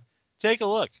 definitely take a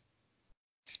look.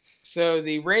 So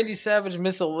the Randy Savage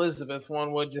Miss Elizabeth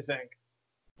one, what'd you think?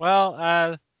 Well,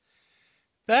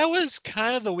 that was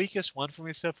kind of the weakest one for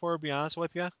me so far, to be honest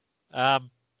with you.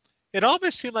 It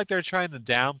almost seemed like they're trying to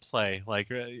downplay, like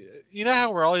you know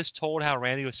how we're always told how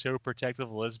Randy was so protective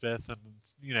of Elizabeth,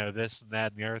 and this and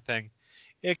that and the other thing.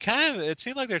 It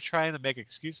seemed like they're trying to make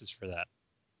excuses for that.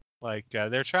 Like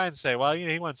they're trying to say, well,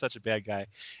 he wasn't such a bad guy.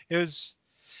 It was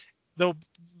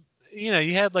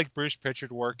you had like Bruce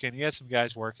Pritchard working, you had some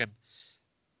guys working.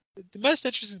 The most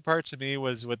interesting part to me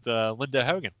was with Linda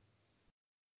Hogan.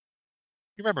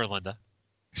 You remember Linda?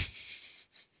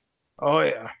 Oh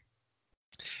yeah.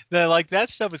 That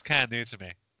stuff was kind of new to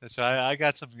me, so I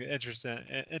got some interest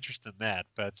in that,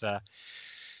 but.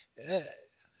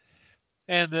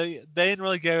 And they didn't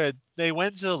really go. They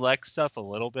went to the Lex stuff a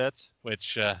little bit,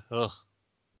 which a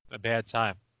bad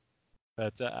time.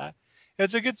 But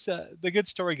it's the good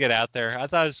story get out there. I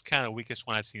thought it was kind of the weakest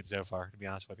one I've seen so far, to be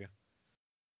honest with you.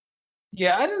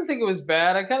 Yeah, I didn't think it was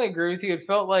bad. I kind of agree with you. It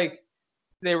felt like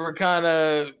they were kind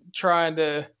of trying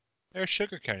to. They were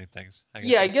sugarcoating things.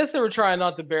 I guess they were trying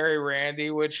not to bury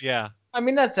Randy, which I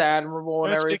mean that's admirable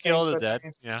and everything. All the dead.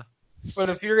 Yeah. But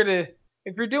if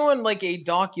you're doing like a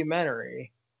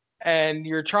documentary and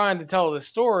you're trying to tell the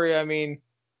story, I mean,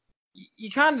 you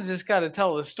kind of just got to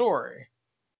tell the story.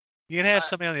 You can have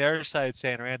somebody on the other side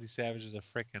saying Randy Savage is a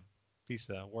freaking piece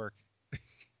of work.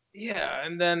 Yeah,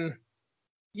 and then,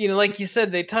 like you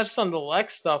said, they touched on the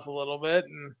Lex stuff a little bit,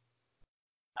 and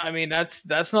I mean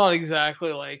that's not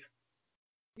exactly like,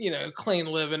 clean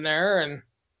living there and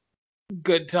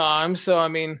good time. So I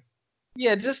mean,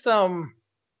 yeah, just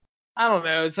I don't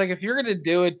know. It's like if you're gonna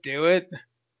do it, do it.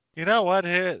 You know what?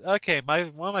 Okay,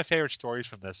 one of my favorite stories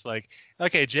from this,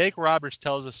 Jake Roberts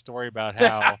tells a story about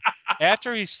how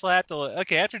after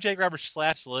Jake Roberts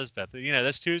slaps Elizabeth,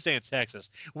 this Tuesday in Texas,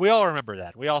 we all remember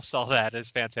that. We all saw that. It's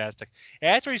fantastic.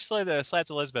 After he slapped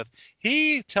Elizabeth,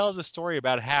 he tells a story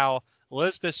about how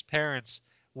Elizabeth's parents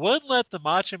wouldn't let the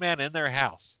Macho Man in their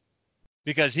house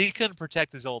because he couldn't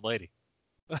protect his old lady.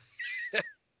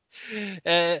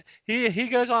 He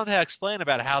goes on to explain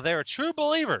about how they were true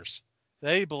believers.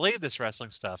 They believe this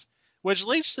wrestling stuff, which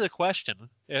leads to the question: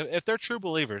 if they're true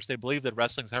believers, they believe that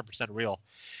wrestling's 100% real.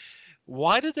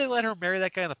 Why did they let her marry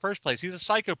that guy in the first place? He's a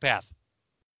psychopath,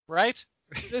 right?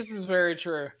 This is very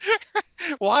true.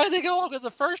 Why did they go on in the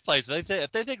first place? If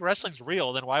they think wrestling's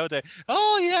real, then why would they?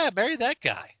 Oh yeah, marry that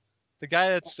guy, the guy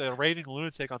that's a raving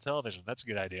lunatic on television. That's a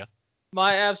good idea.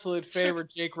 My absolute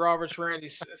favorite Jake Roberts Randy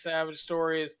Savage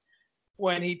story is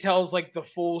when he tells like the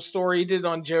full story he did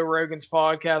on Joe Rogan's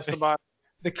podcast about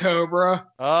the Cobra.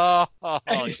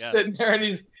 And he's sitting there and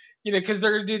he's, because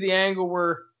they're going to do the angle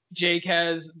where Jake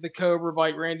has the Cobra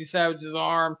bite Randy Savage's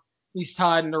arm. He's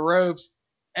tied in the ropes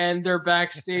and they're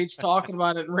backstage talking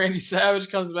about it. And Randy Savage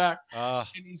comes back and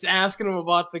he's asking him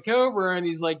about the Cobra. And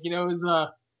he's like,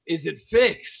 is it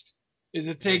fixed? Is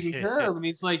it taken care of? And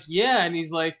he's like, yeah. And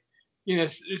he's like,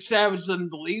 Savage doesn't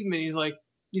believe me. He's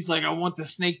like, I want the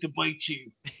snake to bite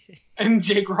you. And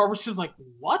Jake Roberts is like,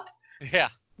 what? Yeah.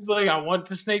 He's like, I want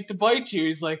the snake to bite you.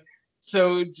 He's like,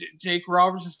 so Jake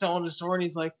Roberts is telling the story, and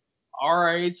he's like, all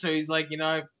right. So he's like,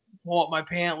 I pull up my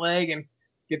pant leg and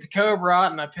get the Cobra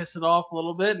out, and I piss it off a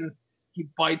little bit, and he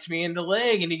bites me in the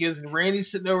leg. And he goes, and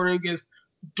Randy's sitting over there, he goes,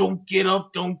 don't get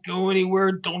up, don't go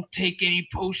anywhere, don't take any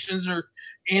potions or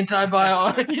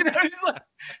antibiotic. He's like,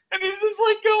 and he's just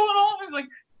like going off. He's like,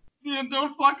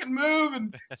 don't fucking move.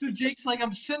 And so Jake's like,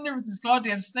 I'm sitting there with this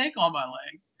goddamn snake on my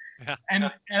leg. Yeah.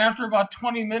 And after about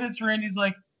 20 minutes, Randy's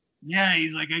like, yeah,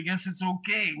 he's like, I guess it's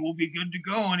okay. We'll be good to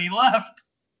go. And he left.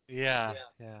 Yeah.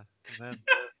 And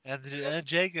then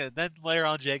Jake, then later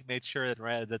on, Jake made sure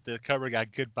that the Cobra got a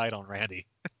good bite on Randy.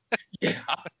 Yeah.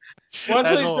 That's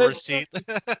a little receipt.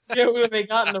 Yeah, when they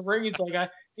got in the ring, he's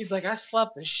like, I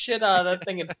slapped the shit out of that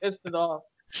thing and pissed it off.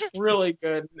 Really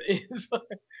good.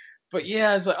 But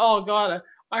yeah, it's like, oh god,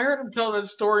 I heard him tell that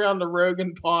story on the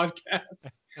Rogan podcast,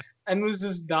 and was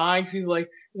just dying. He's like,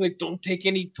 don't take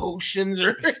any potions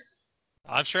or.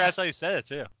 I'm sure that's how he said it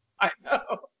too. I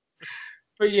know,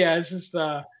 but yeah, it's just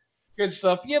Good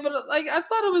stuff. Yeah, but like I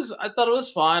thought it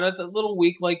was fine. I thought a little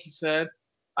weak, like you said.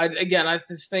 I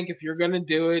just think if you're gonna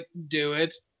do it, do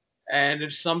it. And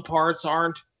if some parts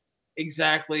aren't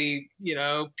exactly,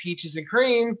 peaches and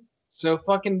cream, so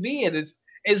fucking be it.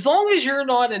 As long as you're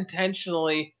not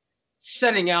intentionally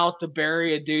setting out to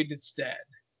bury a dude that's dead.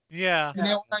 Yeah. You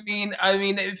know what I mean? I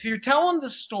mean, if you're telling the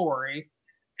story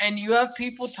and you have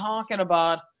people talking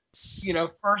about,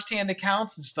 firsthand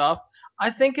accounts and stuff,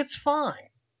 I think it's fine.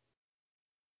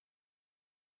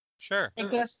 Sure. But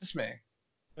that's just me.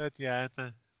 But yeah,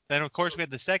 then of course we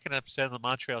had the second episode of the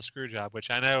Montreal Screwjob,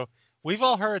 which I know we've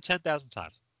all heard 10,000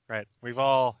 times, right? We've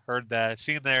all heard that,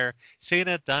 seen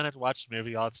it, done it, watched the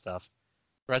movie, all that stuff.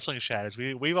 Wrestling Shatters.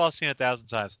 We've all seen it 1,000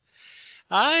 times.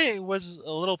 I was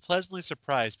a little pleasantly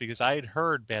surprised because I had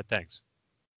heard bad things,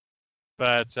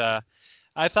 but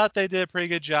I thought they did a pretty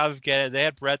good job of getting. They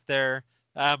had Brett there.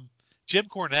 Jim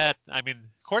Cornette. I mean,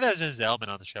 Cornette is in his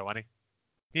element on the show, wasn't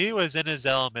he? He was in his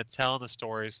element, telling the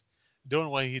stories, doing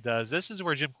what he does. This is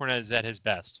where Jim Cornette is at his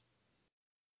best.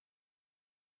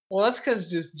 Well, that's because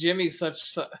just Jimmy's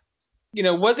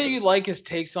whether you like his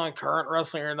takes on current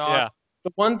wrestling or not,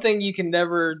 the one thing you can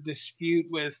never dispute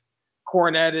with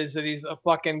Cornette is that he's a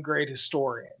fucking great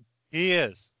historian. He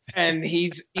is. And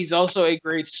he's also a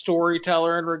great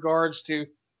storyteller in regards to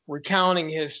recounting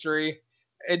history.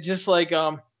 It just like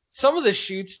some of the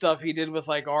shoot stuff he did with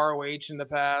like ROH in the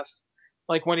past,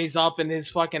 like when he's up in his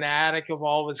fucking attic of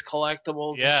all of his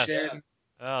collectibles and shit,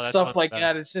 stuff like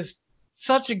that. It's just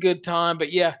such a good time.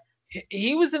 But yeah,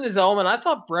 he was in his element. I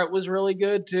thought Brett was really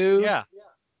good too. Yeah.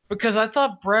 Because I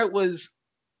thought Brett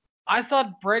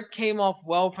came off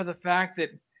well for the fact that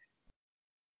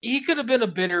he could have been a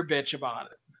bitter bitch about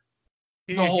it.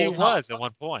 He was at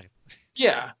one point.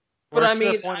 Yeah. But I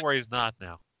mean, to the point where he's not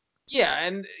now. Yeah,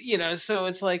 and so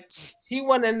it's like he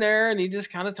went in there and he just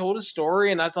kind of told his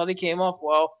story, and I thought he came off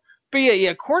well. But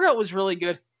yeah, Cornette was really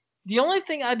good. The only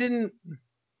thing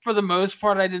for the most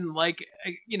part, I didn't like,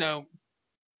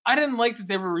 I didn't like that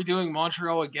they were redoing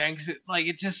Montreal again because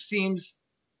it just seems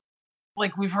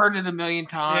like we've heard it a million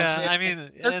times. Yeah, I mean,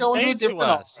 they're going to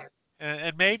us,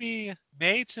 and maybe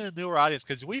made to a newer audience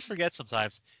because we forget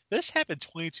sometimes this happened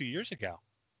 22 years ago.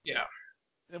 Yeah,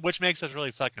 which makes us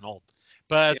really fucking old.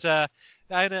 But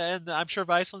and I'm sure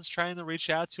Viceland's trying to reach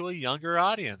out to a younger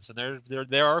audience, and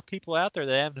there are people out there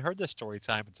that haven't heard this story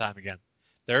time and time again.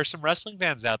 There are some wrestling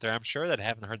fans out there, I'm sure, that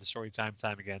haven't heard the story time and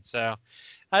time again. So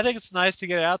I think it's nice to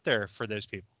get it out there for those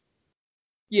people.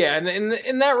 Yeah, and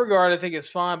in that regard, I think it's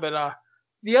fine. But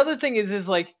the other thing is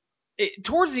like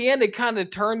towards the end, it kind of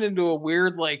turned into a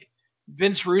weird like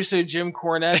Vince Russo, Jim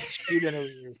Cornette shoot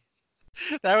interview.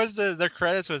 That was their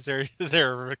credits was their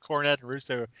Cornette and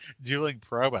Russo dueling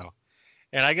promo,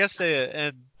 and I guess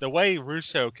the way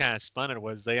Russo kind of spun it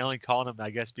was they only called him, I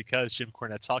guess, because Jim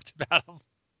Cornette talked about him.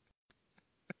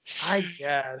 I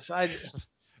guess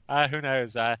who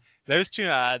knows? Those two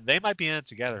they might be in it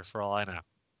together for all I know.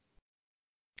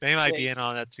 They might be in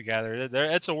on it together.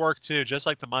 It's a work too, just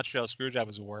like the Montreal Screwjob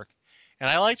was a work, and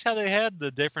I liked how they had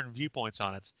the different viewpoints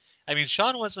on it. I mean,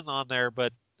 Sean wasn't on there,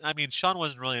 but I mean, Sean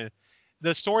wasn't really.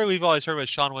 The story we've always heard was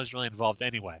Sean wasn't really involved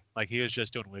anyway. Like, he was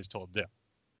just doing what he was told to do.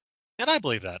 And I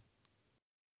believe that.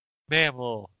 Man,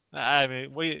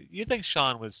 you think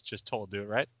Sean was just told to do it,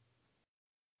 right?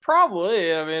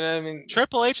 Probably. I mean,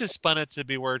 Triple H has spun it to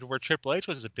be where Triple H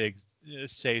was a big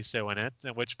say-so in it,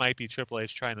 and which might be Triple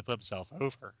H trying to put himself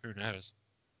over. Who knows?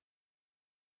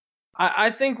 I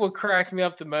think what cracked me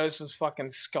up the most was fucking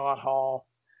Scott Hall.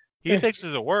 He thinks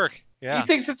it's a work. Yeah. He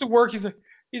thinks it's a work.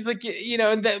 He's like,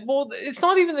 and that. Well, it's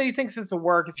not even that he thinks it's a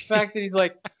work. It's the fact that he's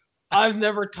like, I've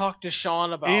never talked to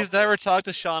Sean about. He's never talked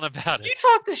to Sean about it. You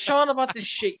talked to Sean about the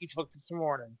shit you took this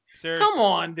morning. Seriously. Come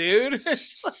on, dude.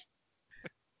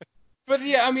 But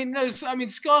yeah, I mean,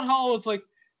 Scott Hall is like,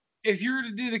 if you were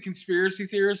to do the conspiracy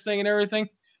theorist thing and everything,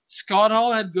 Scott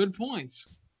Hall had good points.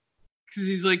 Because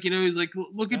he's like,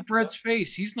 look at Brett's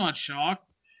face. He's not shocked.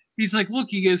 He's like, look,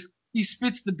 he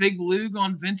spits the big lug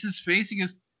on Vince's face. He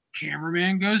goes,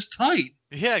 cameraman goes tight.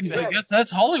 Yeah, exactly. Like, that's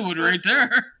Hollywood right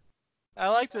there. I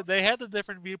liked it. They had the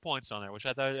different viewpoints on there, which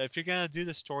I thought if you're gonna do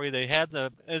the story, they had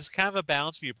it's kind of a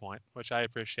balanced viewpoint, which I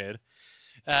appreciated.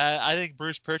 I think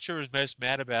Bruce Pritchard was most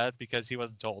mad about it because he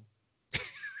wasn't told.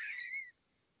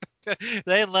 They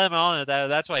didn't let him on it.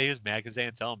 That's why he was mad, because they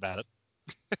didn't tell him about it.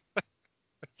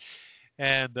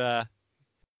 And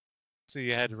so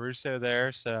you had Russo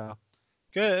there, so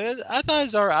good. I thought it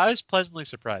was all right. I was pleasantly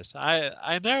surprised.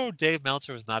 I know Dave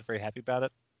Meltzer was not very happy about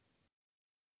it.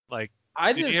 Like,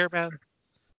 did you hear about it?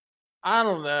 I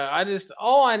don't know.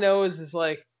 All I know is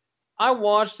like, I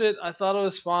watched it. I thought it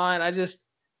was fine.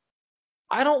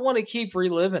 I don't want to keep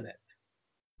reliving it.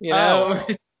 You know?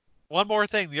 Oh, one more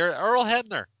thing. Earl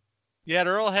Hebner. You had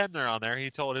Earl Hebner on there. He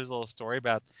told his little story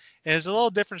about, and it's a little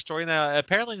different story now.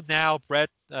 Apparently now Brett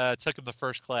took him to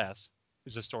first class.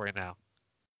 Is the story now?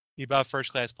 He bought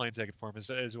first class plane ticket for him.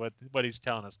 Is what he's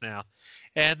telling us now.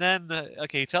 And then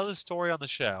he tells his story on the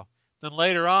show. Then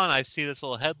later on, I see this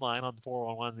little headline on the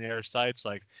 411 the air sites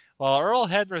like, "Well, Earl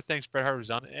Hebner thinks Bret Hart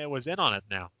was in on it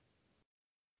now."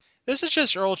 This is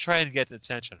just Earl trying to get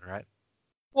attention, right?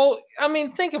 Well, I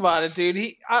mean, think about it,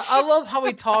 dude. I love how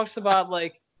he talks about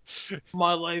like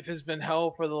my life has been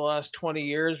hell for the last 20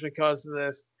 years because of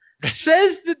this.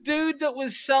 Says the dude that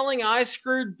was selling I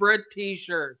Screwed Bret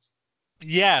t-shirts.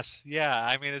 Yes, yeah.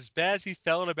 I mean, as bad as he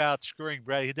felt about screwing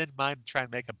Bret, he didn't mind trying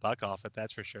to make a buck off it.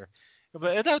 That's for sure.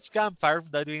 But that's got him fired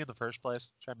from WWE in the first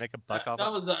place. Trying to make a buck off it.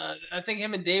 That was, I think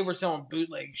him and Dave were selling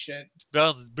bootleg shit.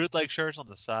 Bootleg shirts on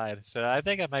the side. So I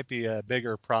think it might be a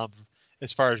bigger problem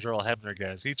as far as Earl Hebner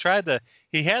goes.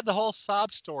 He had the whole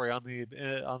sob story on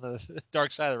the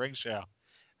Dark Side of the Ring show,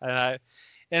 and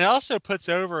it also puts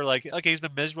over like he's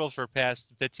been miserable for the past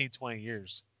 15, 20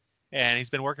 years, and he's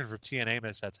been working for TNA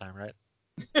most of that time, right?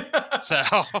 so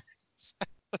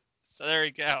there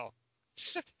you go.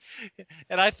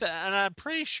 And I'm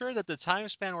pretty sure that the time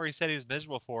span where he said he was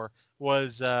miserable for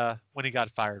was when he got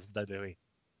fired from WWE.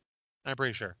 I'm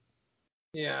pretty sure.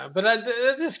 Yeah, but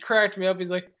that just cracked me up.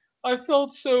 He's like, I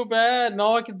felt so bad, and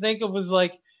all I could think of was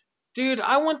like, dude,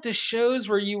 I went to shows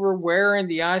where you were wearing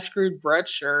the I Screwed Bret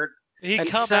shirt. He'd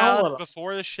come out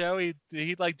before the show.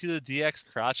 He'd like do the DX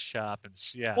crotch chop and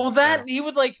yeah. Well, he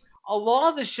would like a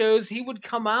lot of the shows. He would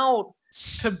come out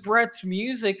to Bret's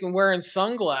music and wearing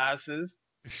sunglasses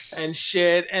and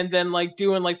shit, and then like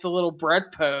doing like the little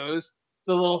Bret pose,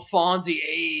 the little Fonzie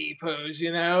A pose,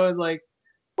 you know, and like,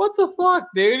 what the fuck,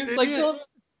 dude? It's like,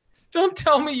 don't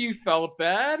tell me you felt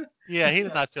bad. Yeah, he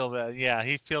did not feel bad. Yeah,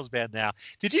 he feels bad now.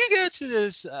 Did you go to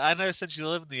this? I know since you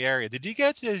live in the area, did you go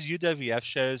to those UWF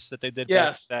shows that they did back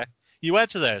in the day? You went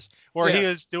to those where he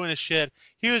was doing his shit.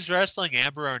 He was wrestling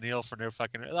Amber O'Neil for no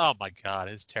fucking. Oh my god,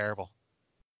 it's terrible.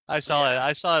 I saw it.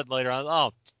 I saw it later on.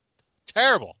 Oh,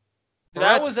 terrible.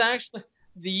 That was actually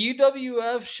the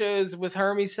UWF shows with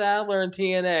Hermie Sadler and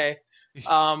TNA.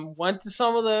 Went to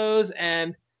some of those,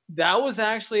 and that was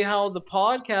actually how the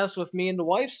podcast with me and the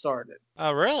wife started.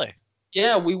 Oh, really?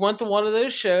 Yeah, we went to one of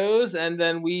those shows, and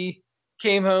then we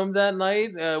came home that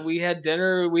night. We had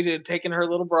dinner. We did taking her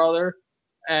little brother,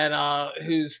 and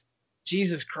who's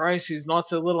Jesus Christ, who's not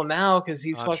so little now because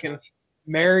he's fucking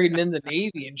married and in the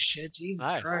Navy and shit.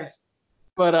 Jesus Christ.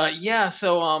 But yeah,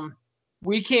 so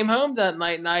we came home that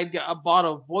night, and I bought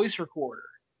a voice recorder,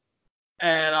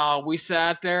 and we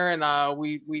sat there and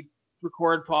we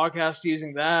recorded podcasts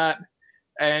using that.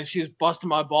 And she was busting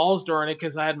my balls during it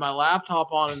because I had my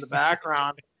laptop on in the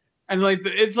background. And like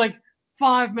it's like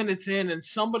 5 minutes in, and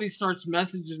somebody starts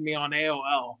messaging me on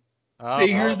AOL. So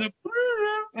you hear the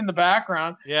in the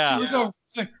background. Yeah. It's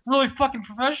like really fucking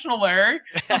professional, Larry.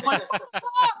 I'm like, what the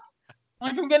fuck?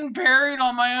 Like I'm getting buried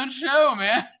on my own show,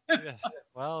 man. Yeah.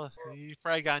 Well, you've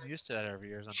probably gotten used to that over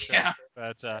years, I'm sure. Yeah.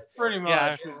 But pretty much.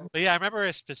 Yeah, but yeah, I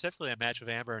remember specifically a match with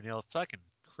Amber O'Neil. Fucking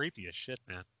creepy as shit,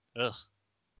 man. Ugh.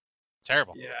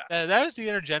 Terrible. Yeah. That was the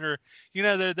intergender. You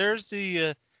know, there's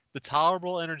the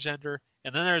tolerable intergender,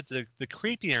 and then there's the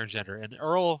creepy intergender. And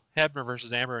Earl Hebner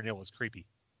versus Amber O'Neil was creepy.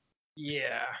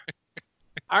 Yeah.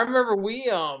 I remember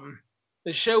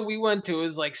the show we went to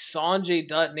was like Sanjay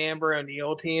Dutt and Amber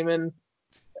O'Neil teaming.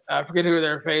 I forget who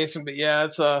they're facing, but yeah,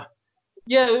 it's all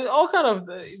kind of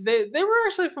they were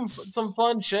actually from some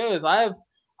fun shows. I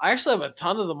actually have a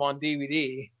ton of them on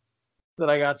DVD that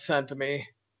I got sent to me.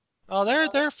 Oh,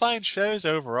 they're fine shows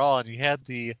overall, and you had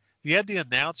the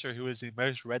announcer who was the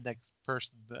most redneck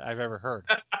person that I've ever heard.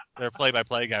 Their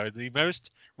play-by-play guy was the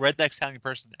most redneck sounding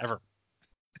person ever.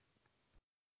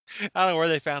 I don't know where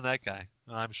they found that guy.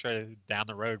 I'm sure down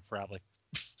the road probably.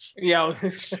 Yeah, I was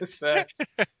just gonna say.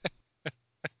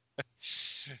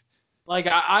 Like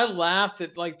I laughed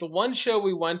at like the one show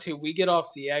we went to. We get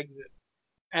off the exit,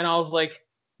 and I was like,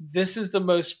 "This is the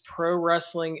most pro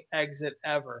wrestling exit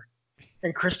ever."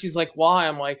 And Christy's like, why?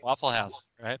 I'm like, Waffle House,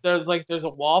 right? There's a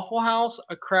Waffle House,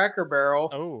 a Cracker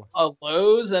Barrel, a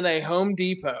Lowe's, and a Home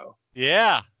Depot.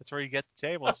 Yeah, that's where you get the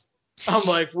tables. I'm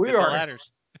like, the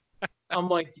ladders. I'm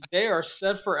like, they are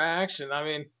set for action. I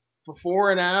mean,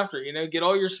 before and after, you know, get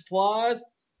all your supplies,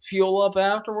 fuel up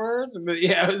afterwards. But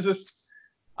yeah,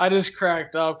 I just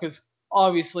cracked up because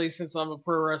obviously, since I'm a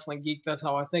pro wrestling geek, that's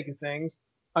how I think of things.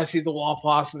 I see the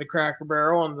Waffle House and the Cracker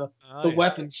Barrel and the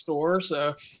weapons store.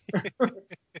 So, good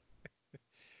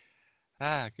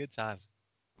times.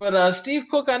 But Steve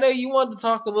Cook, I know you wanted to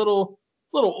talk a little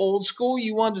little old school.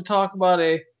 You wanted to talk about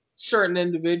a certain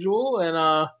individual, and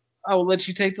I will let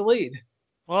you take the lead.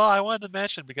 Well, I wanted to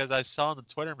mention because I saw on the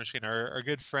Twitter machine our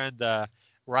good friend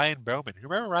Ryan Bowman. You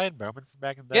remember Ryan Bowman from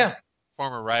back in the day? Yeah,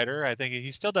 Former writer. I think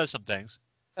he still does some things.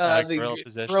 Gorilla the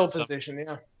Position. grill position.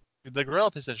 Yeah.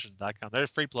 TheGorillaPosition.com. There's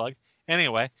a free plug.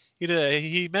 Anyway,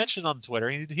 he mentioned on Twitter,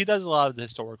 he does a lot of the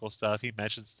historical stuff. He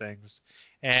mentions things.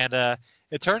 And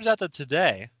it turns out that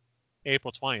today,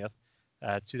 April 20th,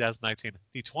 2019,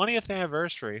 the 20th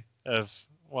anniversary of,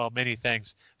 well, many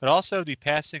things, but also the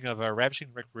passing of Ravishing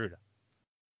Rick Rude.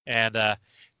 And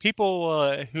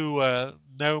people who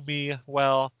know me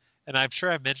well, and I'm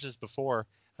sure I've mentioned this before,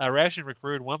 Ravishing Rick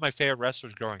Rude, one of my favorite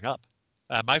wrestlers growing up.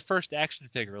 My first action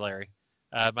figure, Larry,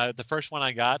 the first one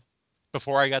I got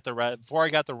before I got the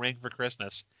ring for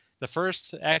Christmas, the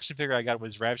first action figure I got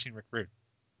was Ravishing Rick Rude.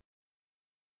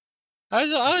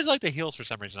 I always liked the heels for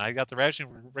some reason. I got the Ravishing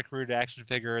Rick Rude action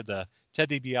figure, the Ted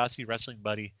DiBiase wrestling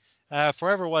buddy.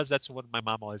 Forever was, that's what my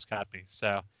mom always got me.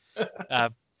 So I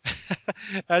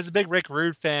was a big Rick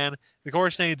Rude fan. Of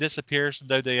course, then he disappears from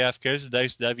WWF, goes to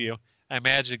WCW. I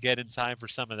managed to get in time for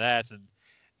some of that, and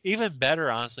even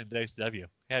better, honestly, in WCW.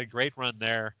 He had a great run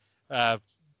there.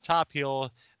 Top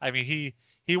heel. I mean,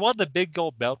 he won the big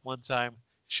gold belt one time.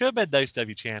 Should have been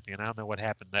WCW champion. I don't know what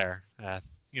happened there.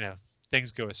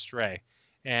 Things go astray.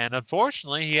 And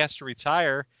unfortunately, he has to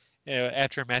retire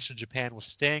after a match in Japan with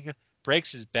Sting,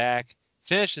 breaks his back,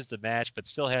 finishes the match, but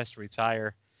still has to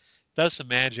retire. Does some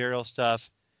managerial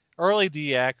stuff. Early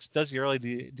DX, does the early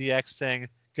DX thing,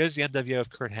 goes to the NWO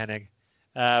of Kurt Hennig.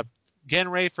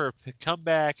 Getting ready for a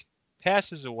comeback,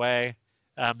 passes away.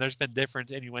 There's been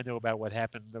different innuendo about what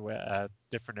happened,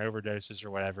 different overdoses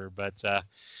or whatever. But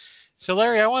so,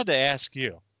 Larry, I wanted to ask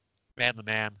you, man to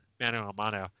man, mano a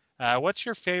mano, what's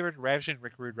your favorite Ravishing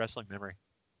Rick Rude wrestling memory?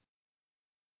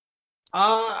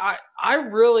 I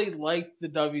really liked the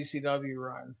WCW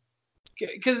run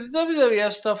because the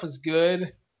WWF stuff was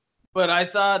good, but I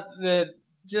thought that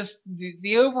just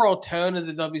the overall tone of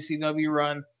the WCW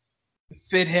run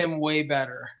fit him way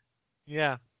better.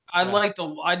 Yeah. I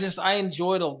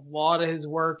enjoyed a lot of his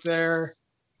work there,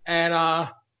 and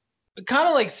kind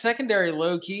of like secondary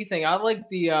low key thing. I like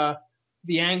the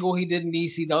angle he did in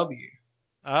ECW.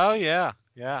 Oh yeah,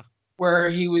 yeah. Where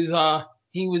he was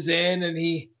in and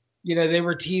they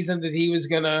were teasing that he was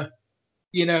gonna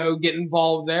get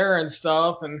involved there and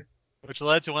stuff, and which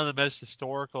led to one of the most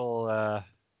historical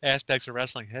aspects of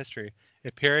wrestling history,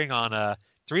 appearing on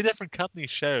 3 different company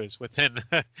shows within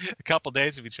a couple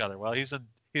days of each other. Well, he's on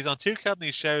 2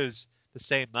 company shows the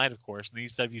same night, of course, and the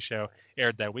ECW show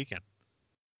aired that weekend.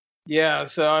 Yeah,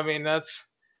 so I mean that's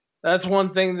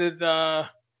one thing that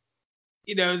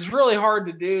it's really hard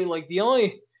to do. Like the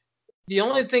only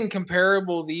thing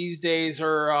comparable these days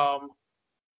are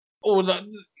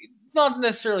not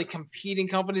necessarily competing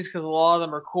companies because a lot of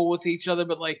them are cool with each other,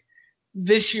 but like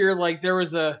this year, like there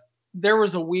was a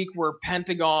week where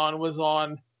Pentagon was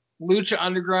on Lucha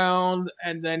Underground,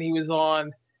 and then he was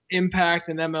on Impact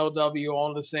and MLW all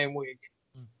in the same week.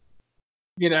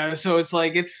 So it's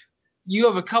like you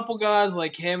have a couple guys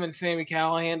like him and Sami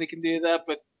Callihan that can do that,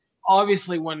 but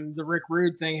obviously when the Rick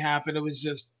Rude thing happened, it was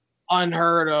just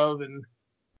unheard of, and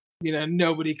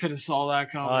nobody could have saw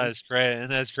that coming. Oh, that's great, and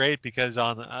that's great because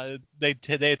on they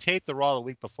had taped the Raw the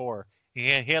week before. He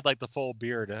had like the full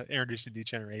beard introducing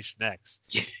Degeneration X.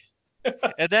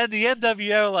 And then the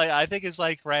NWO, like I think it's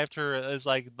like right after it's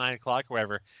like 9 o'clock or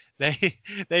whatever.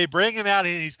 They bring him out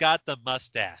and he's got the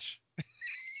mustache.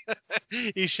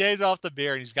 He shaved off the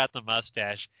beard and he's got the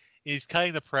mustache. He's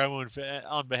cutting the promo in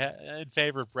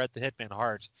favor of Bret the Hitman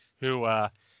Hart, who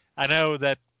I know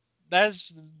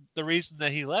that's the reason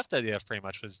that he left WWF pretty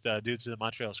much was due to the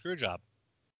Montreal Screwjob,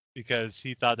 because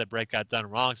he thought that Bret got done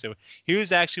wrong. So he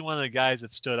was actually one of the guys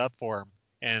that stood up for him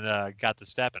and got the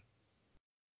stepping.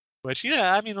 Which,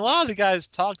 I mean, a lot of the guys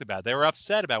talked about it. They were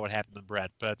upset about what happened to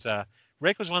Bret, but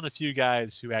Rick was one of the few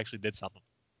guys who actually did something.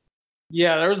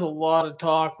 Yeah, there was a lot of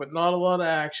talk, but not a lot of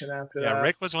action after that. Yeah,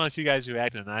 Rick was one of the few guys who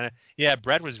acted. And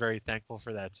Bret was very thankful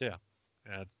for that, too.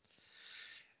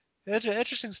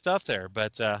 Interesting stuff there.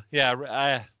 But, you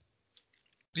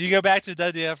go back to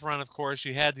the WWF run, of course,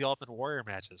 you had the Ultimate Warrior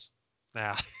matches.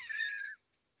 Now,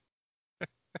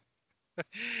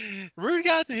 Rude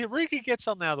could get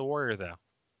something out of the Warrior, though.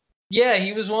 Yeah,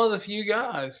 he was one of the few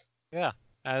guys. Yeah,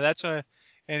 that's why.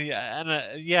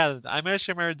 I managed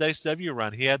to remember the WCW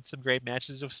run. He had some great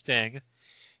matches with Sting.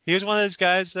 He was one of those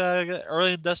guys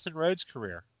early in Dustin Rhodes'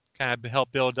 career. Kind of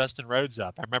helped build Dustin Rhodes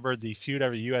up. I remember the feud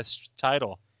over the U.S.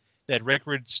 title that Rick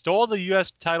Rude stole the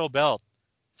U.S. title belt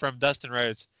from Dustin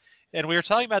Rhodes. And we were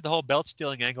talking about the whole belt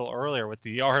stealing angle earlier with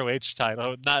the ROH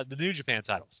title, not the New Japan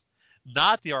titles,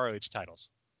 not the ROH titles.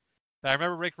 But I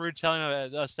remember Rick Rude telling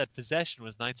us that possession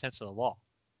was 9 tenths of the law.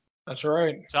 That's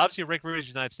right. So obviously Rick Rude is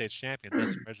United States champion.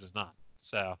 Dustin Rhodes was not.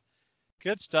 So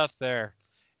good stuff there.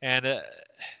 And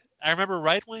I remember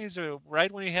right when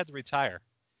he had to retire,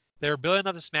 they were building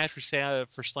up this match for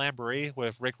Slamboree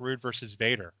with Rick Rude versus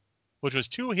Vader, which was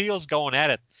two heels going at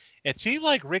it. It seemed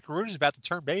like Rick Rude is about to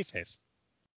turn babyface.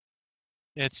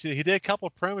 He did a couple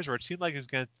of promos where it seemed like he was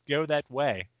going to go that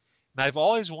way. And I've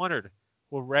always wondered,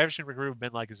 what Ravishing Rick Rude have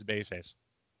been like as a babyface?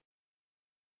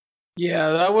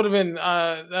 Yeah, that would have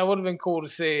been cool to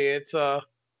see. It's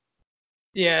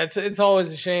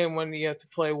always a shame when you have to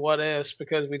play what ifs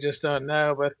because we just don't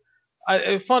know. But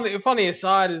funny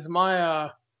aside is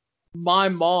my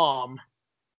mom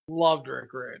loved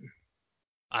Rick Rude.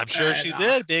 I'm sure she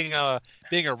did. Being a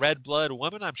red blood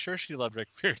woman, I'm sure she loved Rick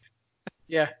Rude.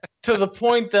 Yeah, to the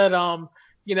point that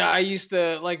I used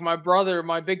to like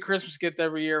my big Christmas gift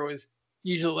every year was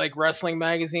usually like wrestling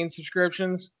magazine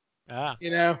subscriptions. Ah.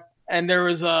 And there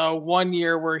was 1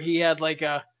 year where he had like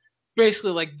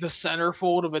basically like the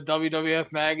centerfold of a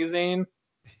WWF magazine.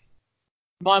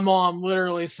 My mom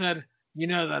literally said,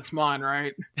 that's mine,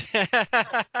 right?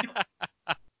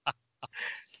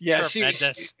 Yeah,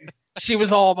 she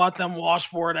was all about them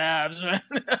washboard abs, man.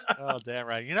 Oh, damn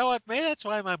right. You know what? Maybe that's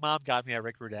why my mom got me a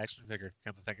Rick Rude action figure,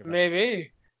 come to think of it.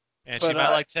 Maybe. And she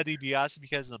might like Ted DiBiase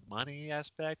because of the money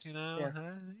aspect, Yeah.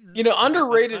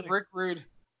 Underrated Rick Rude.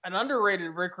 An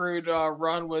underrated Rick Rude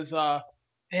run was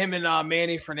him and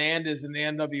Manny Fernandez in the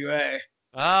NWA.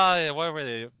 Ah, yeah, what were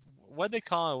they? What'd they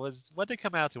call it? What'd they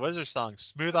come out to? What was their song?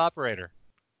 Smooth Operator.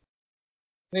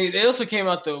 They also came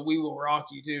out to We Will Rock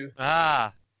You too.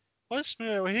 Ah, what's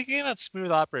Smooth? He came out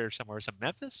Smooth Operator somewhere. Was it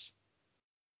Memphis?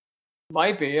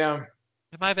 Might be, yeah.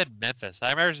 It might have been Memphis. I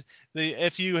remember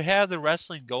if you have the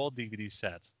Wrestling Gold DVD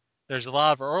set, there's a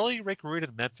lot of early Rick Rude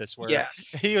in Memphis where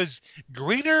he was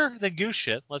greener than goose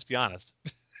shit. Let's be honest.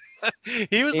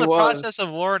 He was in the process of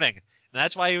learning. And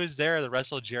that's why he was there to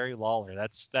wrestle Jerry Lawler.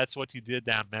 That's what you did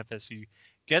down in Memphis. You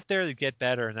get there to get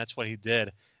better, and that's what he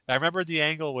did. I remember the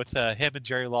angle with him and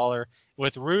Jerry Lawler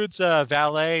with Rude's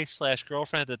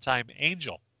valet/girlfriend at the time,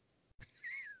 Angel.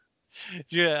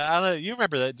 Yeah, you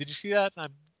remember that? Did you see that?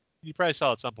 You probably saw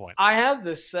it at some point. I have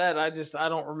this set. I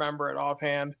don't remember it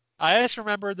offhand. I just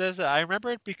remember this. I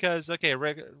remember it because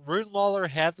Rude and Lawler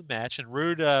have the match, and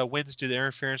Rude wins due to the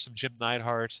interference from Jim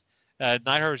Neidhart.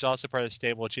 Neidhart was also part of the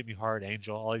stable, Jimmy Hart,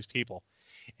 Angel, all these people.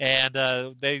 And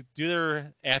they do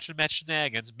their after-match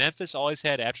shenanigans. Memphis always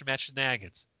had after-match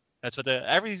shenanigans. That's what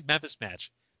every Memphis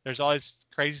match, there's always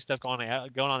crazy stuff going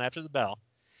on after the bell.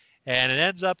 And it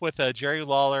ends up with Jerry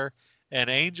Lawler,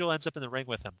 and Angel ends up in the ring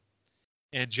with him.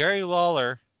 And Jerry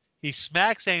Lawler, he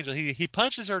smacks Angel. He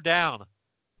punches her down,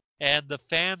 and the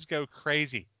fans go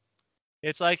crazy.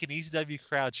 It's like an ECW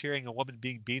crowd cheering a woman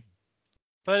being beaten.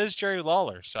 But it's Jerry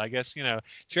Lawler, so I guess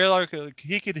Jerry Lawler could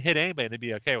hit anybody and they'd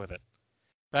be okay with it.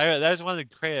 But that was one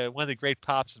of the great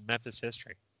pops in Memphis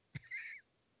history.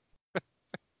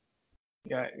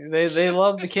 Yeah, they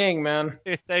love the King, man.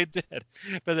 They did,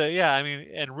 but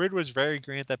and Rude was very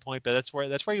green at that point. But that's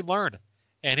where he learned,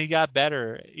 and he got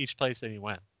better each place that he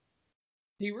went.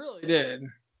 He really did,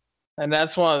 and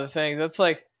that's one of the things. That's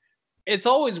like, it's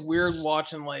always weird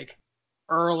watching like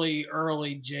early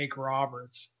Jake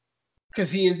Roberts. Because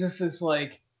he is just this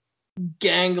like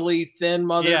gangly, thin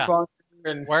motherfucker,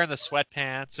 and wearing the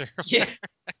sweatpants, or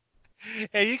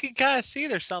hey, you can kind of see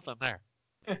there's something there.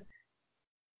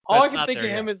 All I can think of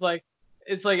him is like,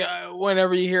 it's like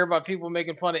whenever you hear about people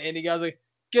making fun of indie guys, like,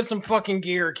 get some fucking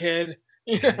gear, kid.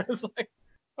 It's like,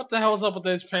 what the hell's up with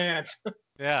those pants?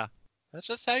 Yeah, that's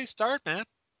just how you start, man.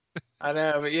 I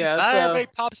know, but yeah, not everybody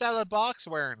pops out of the box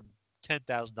wearing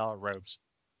 $10,000 robes.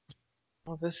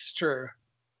 Well, this is true.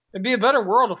 It'd be a better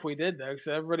world if we did, though, because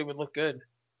everybody would look good.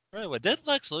 Really? What, didn't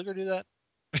Lex Luger do that?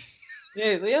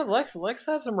 Yeah. Lex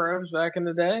had some robes back in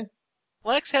the day.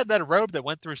 Lex had that robe that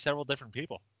went through several different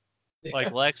people. Yeah.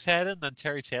 Like Lex had it, and then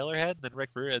Terry Taylor had it, and then Rick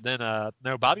Rude, and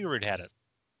then Bobby Roode had it.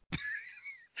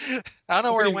 I don't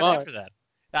know where it went after that.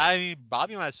 I mean,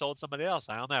 Bobby might have sold somebody else.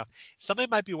 I don't know. Somebody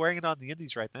might be wearing it on the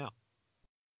indies right now.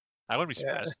 I wouldn't be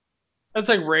surprised. Yeah. That's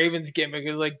like Raven's gimmick.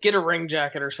 It's like, get a ring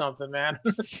jacket or something, man.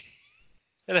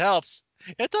 It helps.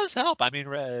 It does help. I mean,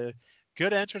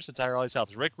 good entrance attire always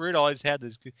helps. Rick Rude always had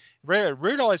those.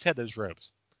 Rude always had those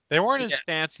robes. They weren't as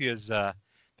fancy as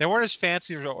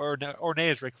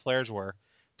ornate as Ric Flair's were.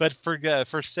 But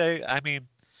it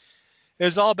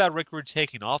was all about Rick Rude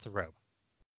taking off the robe.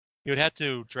 He would have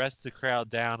to dress the crowd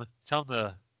down, tell them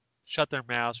to shut their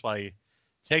mouths while he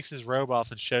takes his robe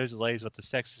off and shows the ladies what the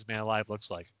sexiest man alive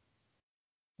looks like.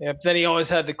 Yeah, but then he always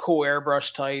had the cool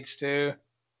airbrush tights too.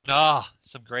 Ah,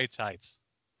 some great tights.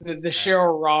 The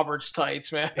Cheryl Roberts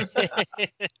tights, man. If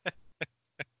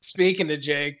Speaking to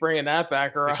Jake, bringing that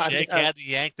back around. Jake had to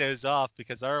yank those off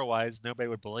because otherwise nobody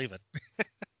would believe it.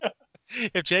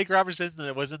 If Jake Robertson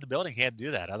was in the building, he had to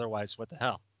do that. Otherwise, what the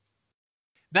hell?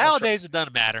 Nowadays, it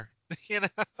doesn't matter. You know,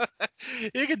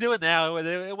 you can do it now.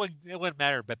 It wouldn't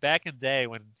matter. But back in the day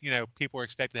when, people were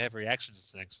expected to have reactions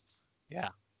to things. Yeah.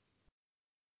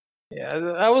 Yeah,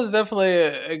 that was definitely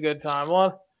a good time. A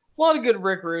lot of good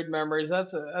Rick Rude memories.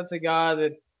 That's a guy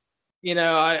that,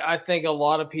 I think a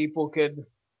lot of people could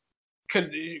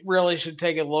really should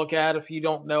take a look at if you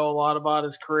don't know a lot about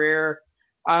his career.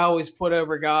 I always put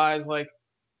over guys like,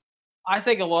 I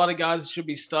think a lot of guys should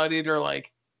be studied are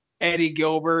like Eddie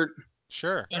Gilbert.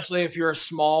 Sure. Especially if you're a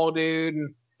small dude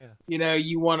and,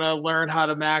 you want to learn how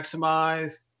to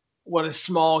maximize what a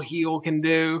small heel can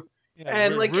do. Yeah,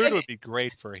 and Rude would be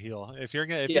great for a heel. If you're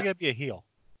gonna be a heel,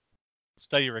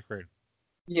 study Rick Rude.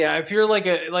 Yeah, if you're like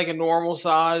a normal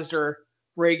sized or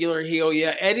regular heel,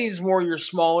 Eddie's more your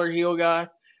smaller heel guy.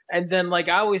 And then I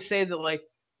always say that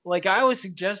like I always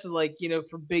suggested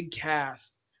for big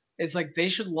Cass, it's like they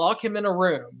should lock him in a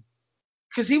room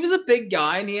because he was a big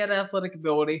guy and he had athletic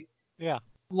ability. Yeah.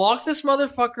 Lock this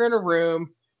motherfucker in a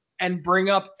room and bring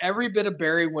up every bit of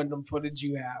Barry Windham footage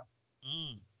you have.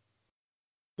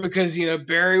 Because,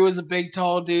 Barry was a big,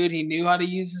 tall dude. He knew how to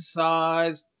use his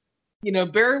size.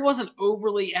 Barry wasn't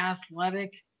overly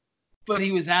athletic, but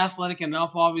he was athletic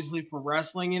enough, obviously, for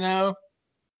wrestling,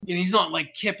 he's not,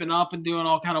 kipping up and doing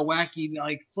all kind of wacky,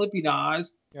 flippy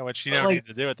dives. Yeah, which you don't need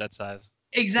to do at that size.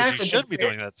 Exactly. You should be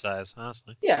doing that size,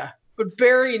 honestly. Yeah, but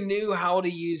Barry knew how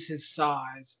to use his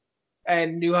size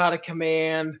and knew how to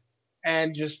command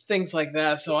and just things like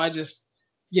that. So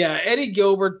Eddie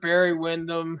Gilbert, Barry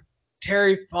Windham,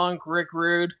 Terry Funk, Rick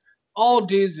Rude, all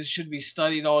dudes that should be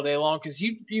studied all day long. Because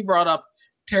you brought up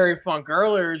Terry Funk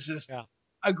earlier is just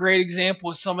a great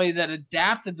example of somebody that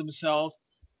adapted themselves.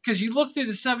 Because you look through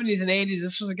the 70s and 80s,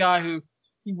 this was a guy who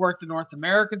he worked the North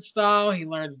American style, he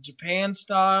learned the Japan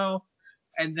style,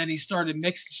 and then he started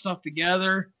mixing stuff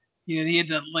together. He had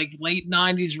the late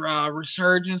 90s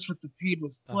resurgence with the feud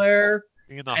with Flair.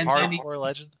 Being the hardcore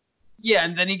legend. Yeah,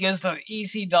 and then he goes to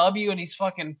ECW and he's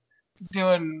fucking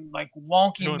doing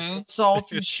wonky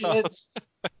moonsaults and shit.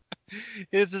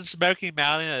 He's the Smoky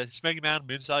Mountain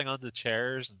moonsaulting on the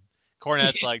chairs, and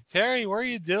Cornette's like, Terry, what are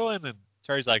you doing? And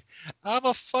Terry's like, I'm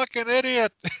a fucking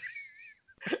idiot.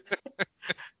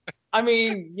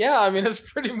 That's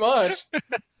pretty much.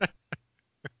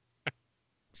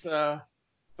 So,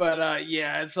 but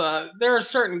it's there are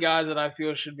certain guys that I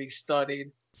feel should be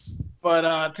studied.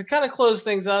 But to kind of close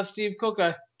things out, Steve Cook,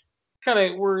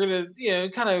 we're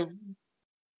gonna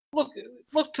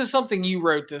look to something you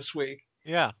wrote this week.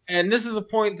 Yeah. And this is a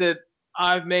point that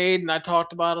I've made and I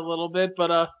talked about a little bit,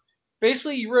 but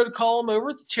basically you wrote a column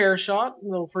over at the Chair Shot, a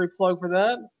little free plug for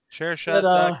that.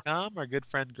 Chairshot.com. Our good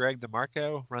friend Greg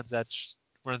DeMarco runs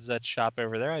that shop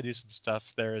over there. I do some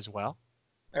stuff there as well.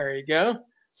 There you go.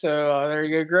 So there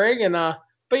you go, Greg. And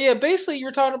but yeah, basically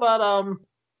you're talking about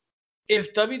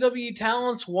if WWE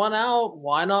talents won out,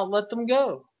 why not let them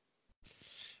go?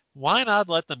 Why not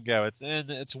let them go?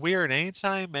 It's weird.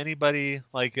 Anytime anybody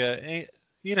we've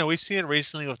seen it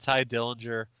recently with Ty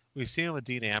Dillinger. We've seen it with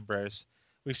Dean Ambrose.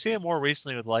 We've seen it more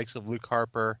recently with the likes of Luke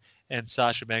Harper and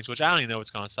Sasha Banks, which I don't even know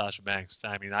what's going on with Sasha Banks.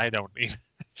 I mean, I don't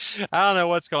know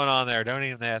what's going on there. Don't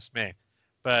even ask me.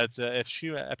 But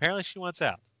apparently she wants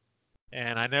out.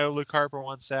 And I know Luke Harper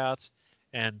wants out,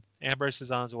 and Ambrose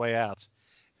is on his way out.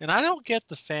 And I don't get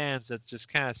the fans that just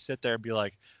kind of sit there and be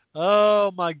like,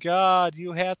 oh my God,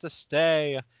 you have to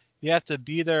stay. You have to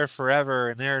be there forever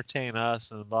and entertain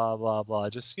us and blah, blah, blah.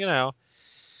 Just,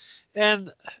 And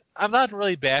I'm not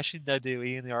really bashing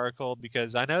WWE in the article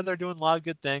because I know they're doing a lot of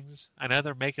good things. I know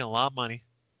they're making a lot of money.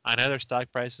 I know their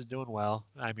stock price is doing well.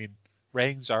 I mean,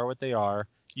 ratings are what they are.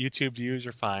 YouTube views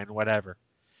are fine, whatever.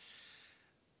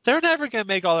 They're never going to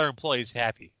make all their employees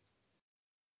happy.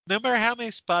 No matter how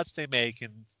many spots they make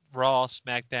in Raw,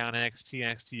 SmackDown, NXT,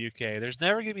 NXT UK, there's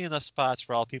never going to be enough spots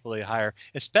for all the people they hire,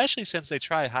 especially since they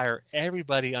try to hire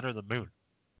everybody under the moon.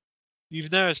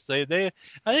 You've noticed I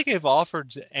think they've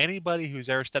offered anybody who's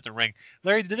ever stepped in the ring.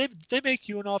 Larry, did they make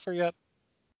you an offer yet?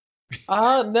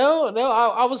 No,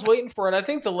 I was waiting for it. I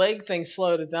think the leg thing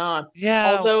slowed it down.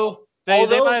 Yeah. Although they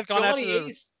might have gone after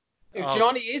if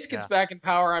Johnny Ace gets back in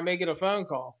power, I may get a phone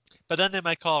call. But then they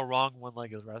might call a wrong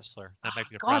one-legged wrestler. That might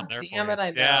be a problem there. God damn it,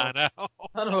 I know. Yeah, I know.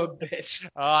 Son of a bitch.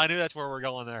 Oh, I knew that's where we're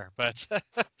going there. But,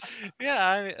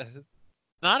 yeah,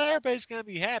 Not everybody's gonna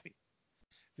be happy.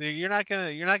 You're not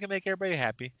gonna make everybody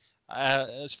happy.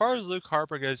 As far as Luke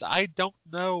Harper goes, I don't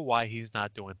know why he's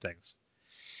not doing things.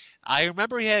 I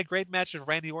remember he had a great match with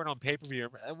Randy Orton on pay-per-view.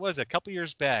 It was a couple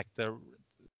years back. The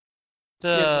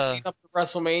lead up to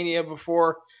WrestleMania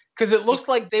before, because it looked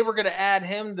like they were going to add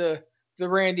him to the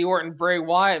Randy Orton Bray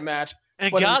Wyatt match.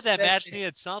 And God, that match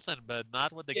needed something, but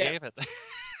not what they gave it.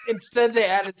 Instead, they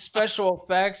added special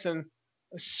effects and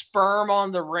sperm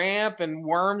on the ramp and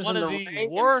worms in the ring. One of the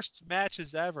worst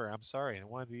matches ever. I'm sorry,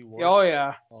 one of the worst. Oh yeah,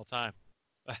 of all time.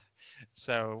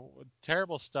 So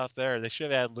terrible stuff there. They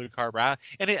should have had Luke Harper,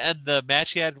 and the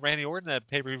match he had Randy Orton that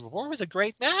pay-per-view before was a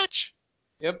great match.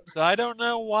 Yep. So I don't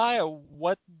know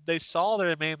what they saw there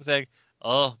that made them think,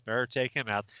 oh, better take him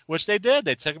out. Which they did.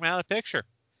 They took him out of the picture,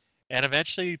 and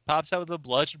eventually he pops out with the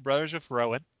Bludgeon Brothers of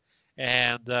Rowan,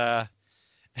 and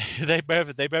they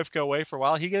both go away for a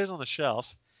while. He goes on the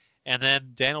shelf, and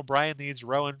then Daniel Bryan needs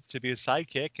Rowan to be a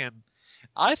sidekick, and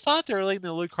I thought they were letting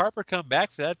the Luke Harper come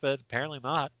back for that, but apparently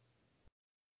not.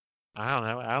 I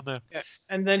don't know. Yeah.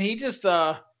 And then he just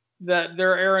that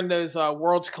they're airing those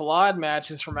Worlds Collide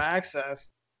matches from Access.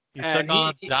 He took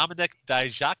on Dominik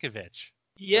Dijakovic.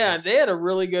 Yeah, they had a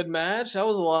really good match. That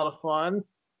was a lot of fun.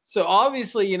 So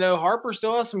obviously, Harper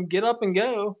still has some get up and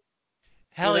go.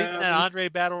 Hell, even that Andre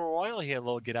Battle Royal, he had a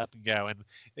little get up and go, and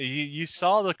you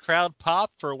saw the crowd pop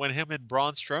for when him and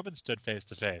Braun Strowman stood face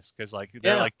to face because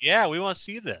they're like, yeah, we want to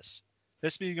see this.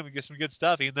 This means going to get some good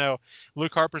stuff. Even though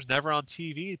Luke Harper's never on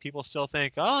TV, people still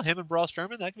think, oh, him and Braun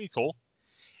Strowman, that could be cool.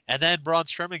 And then Braun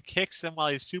Strowman kicks him while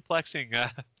he's suplexing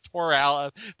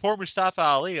poor Mustafa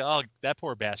Ali. Oh, that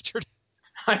poor bastard.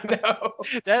 I know.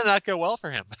 That did not go well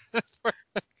for him.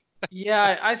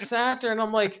 Yeah, I sat there and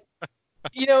I'm like,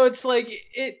 it's like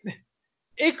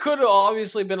it could have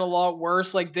obviously been a lot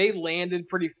worse. Like they landed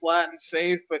pretty flat and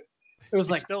safe, but it was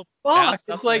like, still fuck.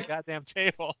 It's like goddamn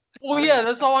table. Well, yeah,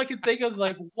 that's all I could think of.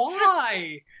 Like,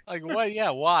 why? Like what?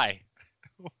 Yeah, why?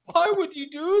 Why would you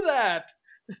do that?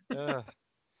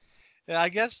 Yeah, I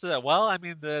guess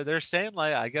they're saying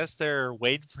I guess they're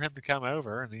waiting for him to come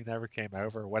over, and he never came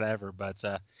over, or whatever. But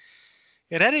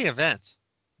in any event,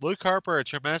 Luke Harper, a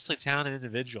tremendously talented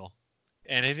individual,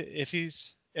 and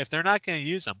if they're not going to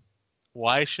use him,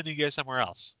 why shouldn't he go somewhere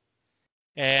else?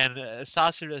 And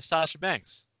Sasha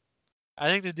Banks, I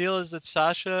think the deal is that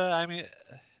Sasha,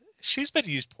 she's been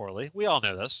used poorly. We all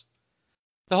know this.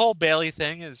 The whole Bayley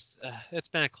thing it's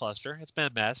been a cluster. It's been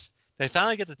a mess. They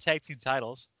finally get the tag team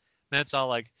titles. And it's all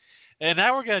like, and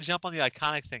now we're going to jump on the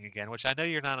Iconic thing again, which I know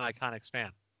you're not an Iconics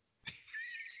fan.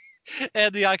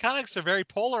 And the Iconics are very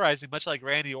polarizing, much like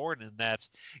Randy Orton, in that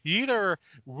you either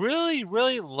really,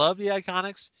 really love the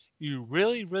Iconics, you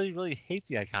really, really, really hate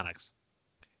the Iconics.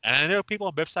 And I know people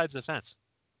on both sides of the fence.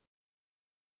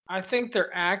 I think their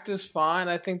act is fine.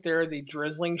 I think they're the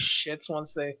drizzling shits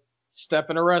once they step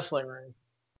in a wrestling ring.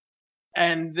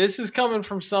 And this is coming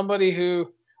from somebody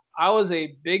who I was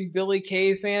a big Billie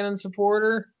Kay fan and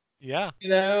supporter. Yeah.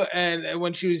 And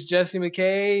when she was Jessie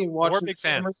McKay, watching the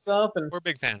summer stuff, and we're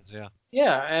big fans, yeah.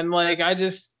 Yeah, and I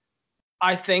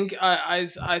think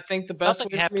the best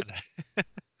Nothing happened.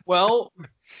 Well,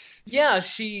 yeah,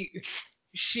 she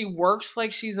works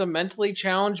like she's a mentally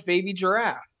challenged baby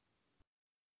giraffe.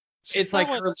 It's like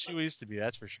what she used to be,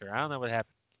 that's for sure. I don't know what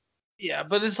happened. Yeah,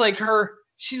 but it's like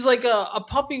she's like a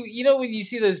puppy. When you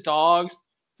see those dogs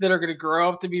that are going to grow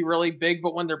up to be really big,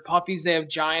 but when they're puppies, they have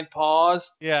giant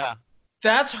paws. Yeah.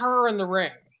 That's her in the ring.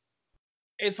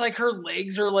 It's like her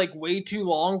legs are like way too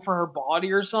long for her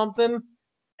body or something.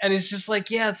 And it's just like,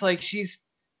 yeah, it's like she's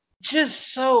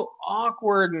just so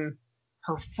awkward and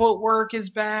her footwork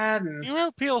is bad. And you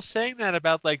remember people saying that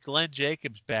about like Glenn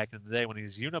Jacobs back in the day when he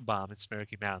was Unabomb at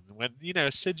Smoky Mountain.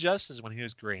 When, Sid Justice when he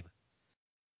was green.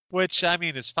 Which,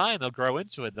 it's fine. They'll grow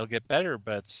into it. They'll get better,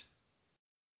 but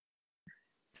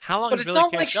how long is Billie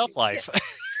Kay's shelf life?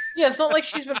 Yeah, it's not like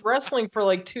she's been wrestling for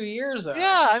like 2 years. Though.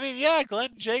 Yeah, Glenn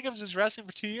Jacobs was wrestling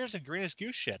for 2 years in Green as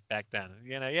Goose shit back then.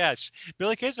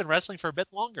 Billie Kay's been wrestling for a bit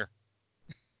longer.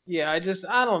 Yeah, I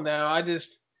don't know.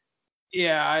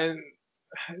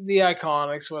 The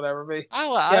Iconics, whatever. But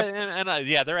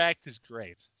their act is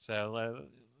great. So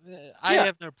I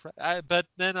have no, but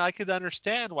then I could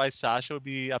understand why Sasha would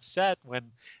be upset when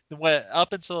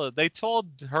up until they told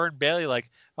her and Bayley like,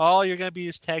 oh, you're gonna be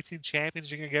his tag team champions,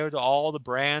 you're gonna go to all the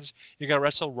brands, you're gonna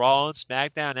wrestle Raw and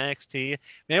SmackDown, NXT.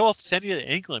 Maybe we'll send you to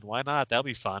England. Why not? That'll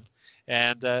be fun.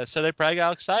 And so they probably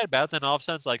got excited about it. Then all of a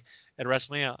sudden it's like at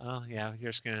WrestleMania, oh yeah,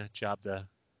 you're just gonna job the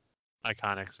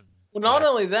Iconics and Well, not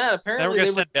only that, Then apparently we're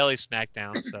gonna send Bailey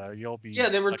SmackDown, so you'll be. Yeah,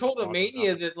 they were told at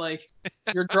Mania that like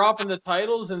you're dropping the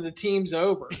titles and the team's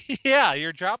over. Yeah,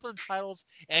 you're dropping the titles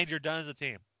and you're done as a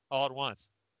team all at once.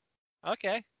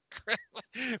 Okay.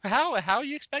 How are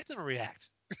you expecting to react?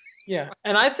 Yeah,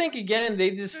 and I think again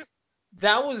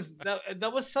that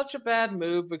was such a bad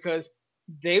move because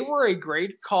they were a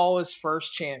great call as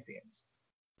first champions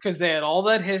because they had all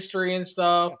that history and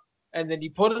stuff, and then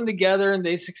you put them together and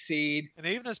they succeed. And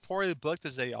even as poorly booked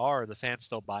as they are, the fans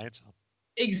still buy into them.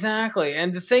 Exactly,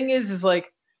 and the thing is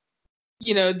like,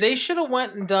 they should have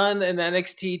went and done an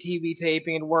NXT TV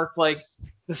taping and worked like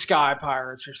the Sky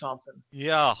Pirates or something.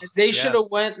 Yeah, they should have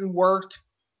went and worked,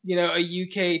 a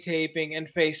UK taping and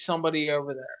faced somebody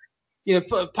over there.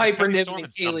 Piper Niven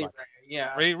and Kaylee Ray.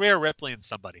 Yeah. Rhea Ripley and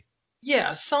somebody.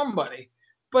 Yeah, somebody.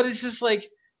 But it's just like,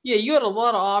 you had a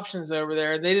lot of options over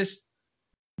there.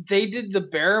 They did the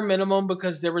bare minimum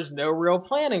because there was no real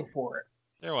planning for it.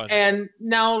 There was. And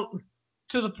now,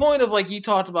 to the point of like you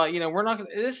talked about, we're not.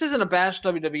 This isn't a bash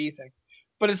WWE thing,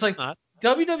 but it's like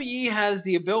WWE has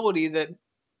the ability that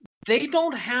they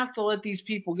don't have to let these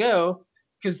people go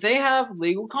because they have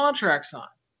legal contracts on.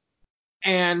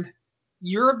 And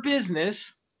you're a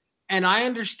business, and I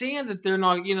understand that they're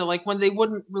not, like when they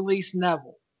wouldn't release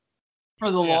Neville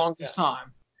for the longest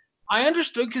time. I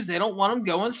understood because they don't want him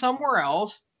going somewhere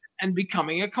else and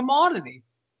becoming a commodity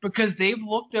because they've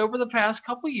looked over the past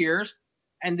couple years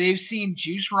and they've seen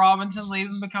Juice Robinson leave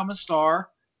and become a star.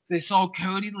 They saw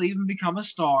Cody leave and become a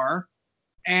star.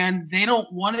 And they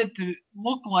don't want it to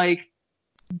look like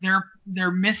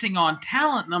they're missing on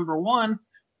talent, number one.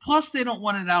 Plus, they don't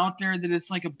want it out there that it's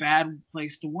like a bad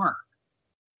place to work.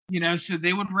 So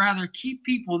they would rather keep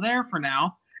people there for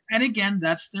now. And again,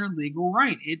 that's their legal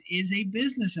right. It is a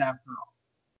business after all.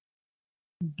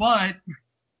 But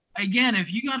again,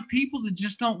 if you got people that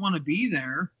just don't want to be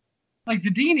there, like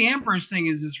the Dean Ambrose thing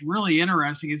is just really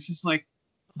interesting. It's just like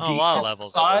a lot of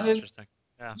levels. Interesting.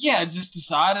 Yeah, just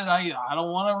decided I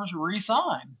don't want to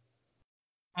resign.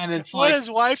 And it's like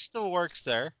his wife still works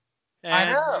there. And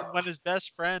I know. When his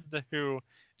best friend, who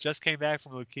just came back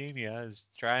from leukemia, is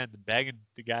trying to beg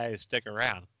the guy to stick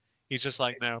around, he's just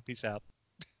like, no, peace out.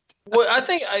 Well, I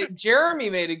think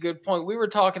Jeremy made a good point. We were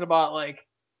talking about like,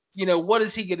 what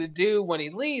is he going to do when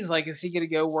he leaves? Like, is he going to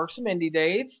go work some indie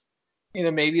dates?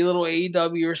 Maybe a little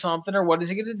AEW or something, or what is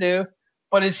he going to do?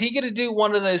 But is he going to do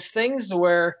one of those things to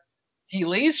where he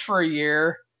leaves for a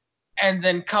year and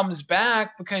then comes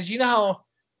back? Because you know how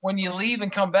when you leave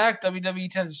and come back, WWE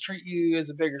tends to treat you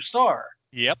as a bigger star.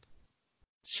 Yep.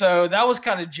 So that was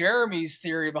kind of Jeremy's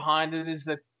theory behind it, is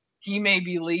that he may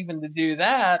be leaving to do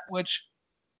that, which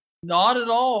not at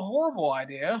all a horrible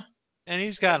idea. And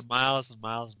he's got miles and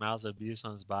miles and miles of abuse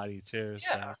on his body too.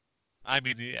 Yeah. So I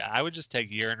mean, I would just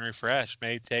take a year and refresh.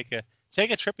 Maybe take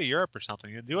a trip to Europe or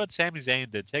something. Do what Sami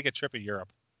Zayn did. Take a trip to Europe.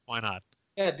 Why not?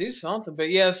 Yeah, do something. But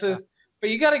but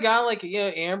you got a guy like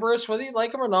Ambrose, whether you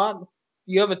like him or not.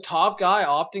 You have a top guy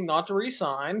opting not to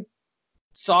resign.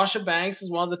 Sasha Banks is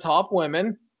one of the top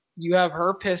women. You have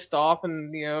her pissed off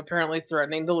and apparently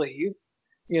threatening to leave.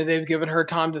 They've given her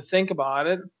time to think about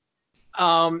it.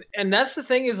 And that's the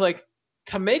thing is like,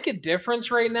 to make a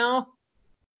difference right now,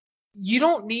 you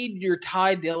don't need your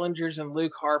Ty Dillingers and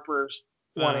Luke Harpers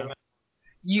wanting it.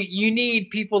 You need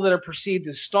people that are perceived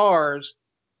as stars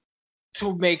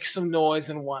to make some noise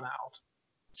and one out.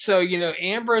 So,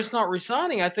 Ambrose not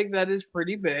resigning, I think that is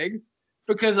pretty big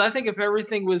because I think if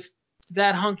everything was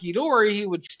that hunky-dory, he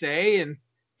would stay and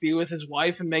be with his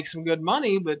wife and make some good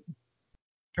money, but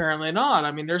apparently not.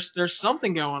 I mean, there's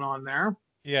something going on there.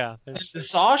 Yeah. The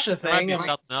Sasha thing. There might be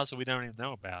something else that we don't even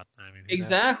know about. I mean,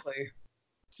 exactly.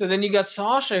 So then you got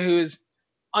Sasha, who is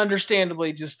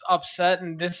understandably just upset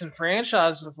and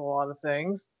disenfranchised with a lot of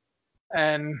things.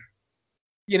 And,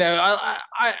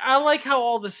 I like how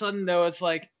all of a sudden, though, it's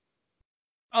like,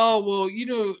 oh,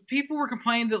 well, people were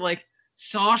complaining that, like,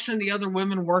 Sasha and the other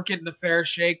women weren't getting a fair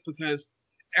shake because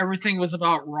everything was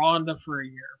about Ronda for a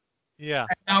year. Yeah.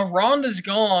 And now Ronda's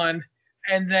gone,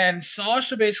 and then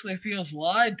Sasha basically feels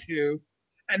lied to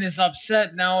and is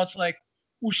upset. Now it's like,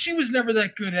 well, she was never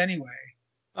that good anyway.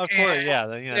 Of course,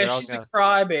 yeah. She's a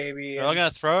crybaby. They're all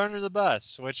gonna throw her under the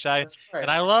bus,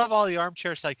 and I love all the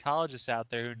armchair psychologists out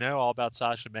there who know all about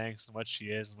Sasha Banks and what she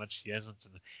is and what she isn't,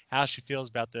 and how she feels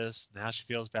about this and how she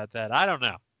feels about that. I don't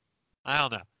know.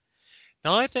 The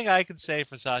only thing I can say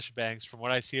for Sasha Banks, from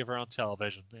what I see of her on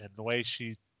television and the way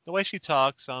she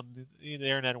talks on the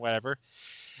internet and whatever,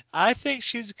 I think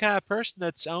she's the kind of person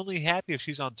that's only happy if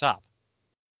she's on top,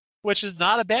 which is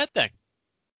not a bad thing.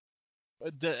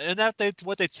 And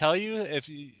what they tell you,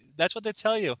 that's what they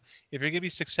tell you. If you're going to be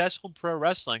successful in pro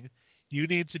wrestling, you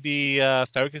need to be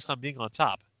focused on being on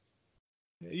top.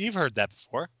 You've heard that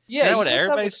before. Yeah, That's what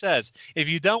everybody says. If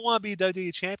you don't want to be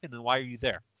WWE champion, then why are you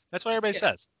there? That's what everybody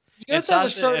says. You And have to have a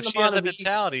Sasha, if certain she has amount that of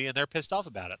mentality and they're pissed off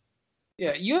about it.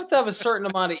 Yeah, you have to have a certain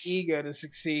amount of ego to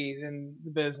succeed in the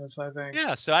business, I think.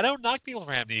 Yeah, so I don't knock people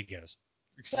for having egos.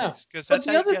 Yeah. Because But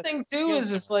the other thing too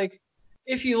is it's like,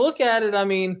 if you look at it, I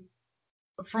mean,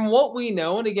 from what we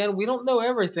know, and again, we don't know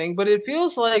everything, but it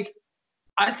feels like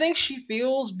I think she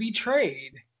feels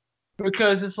betrayed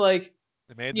because it's like,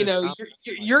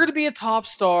 you're going to be a top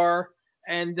star,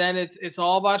 and then it's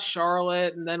all about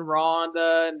Charlotte, and then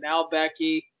Ronda, and now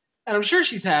Becky, and I'm sure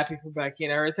she's happy for Becky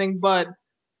and everything, but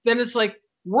then it's like,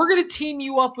 we're going to team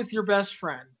you up with your best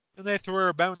friend. And they threw her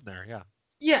a bone there, yeah.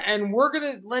 Yeah, and we're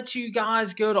going to let you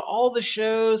guys go to all the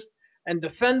shows and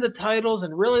defend the titles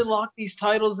and really lock these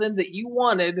titles in that you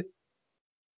wanted.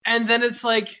 And then it's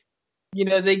like,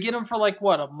 they get them for like,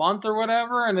 what, a month or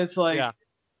whatever? And it's like,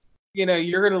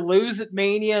 you're going to lose at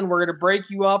Mania and we're going to break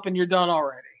you up and you're done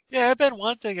already. Yeah, it'd been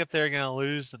one thing if they're going to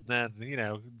lose and then,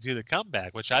 do the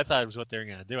comeback, which I thought was what they were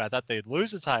going to do. I thought they'd lose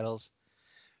the titles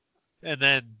and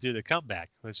then do the comeback,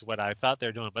 was what I thought they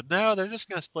were doing. But no, they're just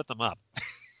going to split them up.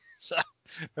 So,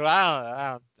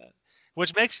 I don't,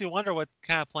 which makes you wonder what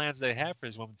kind of plans they have for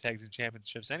his women's tag team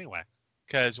championships anyway.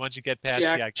 Because once you get past the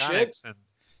Iconics and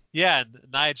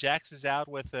Nia Jax is out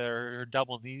with her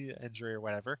double knee injury or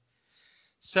whatever.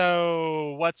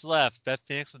 So what's left? Beth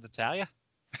Phoenix and Natalya?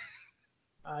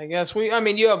 I guess you have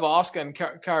Asuka and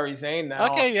Kairi Sane now.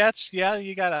 Okay, you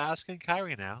got Asuka and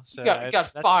Kairi now. So you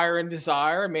got Fire and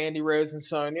Desire, Mandy Rose and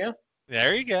Sonya.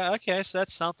 There you go. Okay, so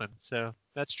that's something. So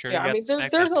that's true. Yeah,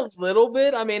 there's a little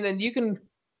bit. And you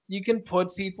can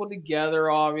put people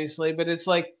together, obviously, but it's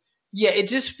like, it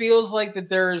just feels like that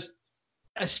there's,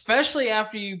 especially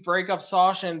after you break up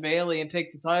Sasha and Bayley and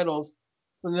take the titles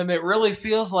from them, it really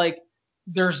feels like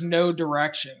there's no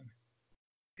direction.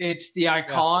 It's the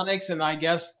Iconics, and I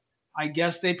guess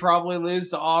they probably lose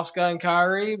to Asuka and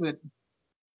Kairi, but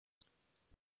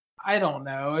I don't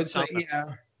know. It's like,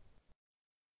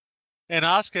 And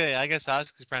Asuka, I guess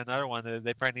Asuka's probably another one that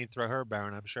they probably need to throw her a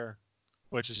bone, I'm sure.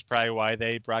 Which is probably why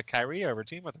they brought Kairi over,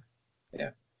 team with her. Yeah.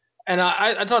 And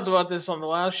I talked about this on the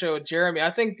last show with Jeremy.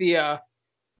 I think the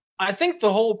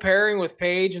whole pairing with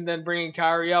Paige and then bringing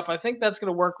Kairi up, I think that's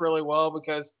going to work really well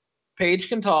because Paige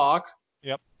can talk.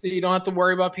 Yep. So you don't have to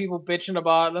worry about people bitching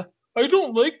about, I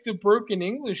don't like the broken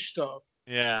English stuff.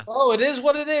 Yeah. Oh, it is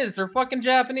what it is. They're fucking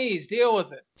Japanese. Deal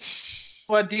with it.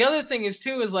 But the other thing is,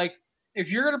 too, is like,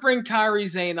 if you're going to bring Kairi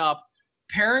Sane up,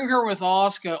 pairing her with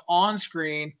Asuka on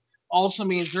screen also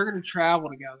means they're going to travel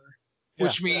together,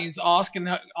 which means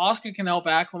Asuka can help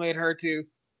acclimate her to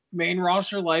main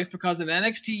roster life because in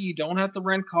NXT, you don't have to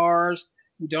rent cars,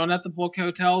 you don't have to book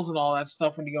hotels and all that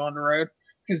stuff when you go on the road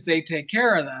because they take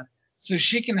care of that. So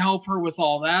she can help her with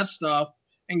all that stuff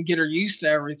and get her used to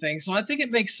everything. So I think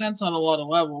it makes sense on a lot of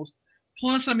levels.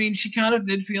 Plus, she kind of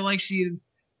did feel like she had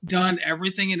done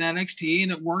everything in NXT,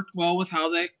 and it worked well with how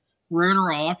they wrote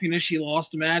her off. She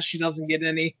lost a match. She doesn't get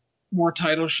any more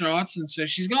title shots, and so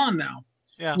she's gone now.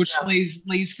 Yeah. Which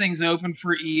leaves things open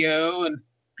for EO and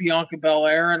Bianca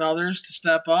Belair and others to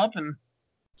step up. And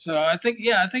so I think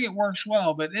it works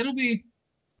well. But it'll be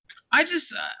 – I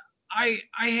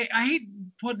hate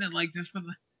putting it like this, but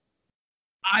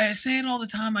I say it all the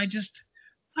time. I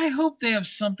hope they have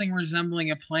something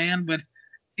resembling a plan, but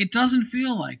it doesn't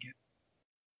feel like it.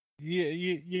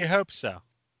 You hope so.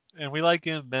 And we like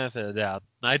giving benefit of the doubt.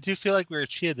 I do feel like we were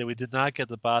cheated that we did not get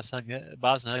the Boston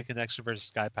Hug Connection versus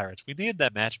Sky Pirates. We needed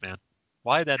that match, man.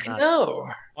 Why that not? No.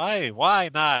 Why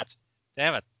not?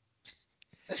 Damn it.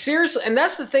 Seriously, and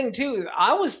that's the thing too.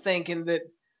 I was thinking that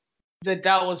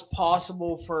was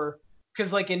possible for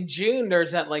because like in June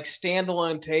there's that like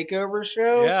standalone takeover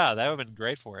show. Yeah, that would have been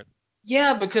great for it.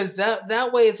 Yeah, because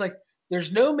that way it's like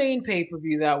there's no main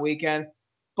pay-per-view that weekend,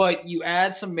 but you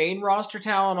add some main roster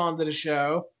talent onto the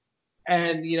show,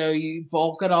 and you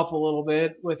bulk it up a little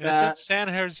bit with that. It's in San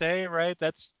Jose, right?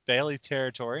 That's Bayley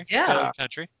territory. Yeah, Bayley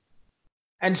country.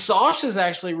 And Sasha's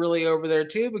actually really over there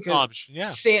too because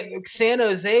San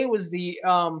Jose was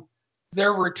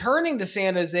they're returning to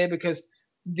San Jose because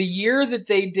the year that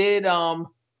they did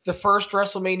the first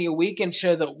WrestleMania weekend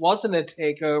show that wasn't a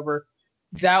takeover,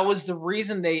 that was the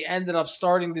reason they ended up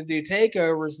starting to do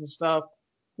takeovers and stuff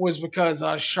was because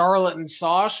Charlotte and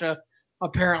Sasha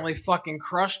apparently fucking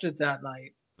crushed it that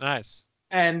night. Nice.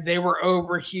 And they were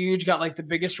over huge, got like the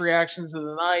biggest reactions of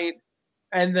the night.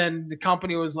 And then the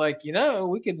company was like,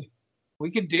 we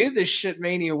could do this shit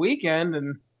Mania weekend.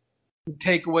 And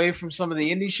take away from some of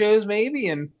the indie shows maybe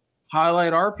and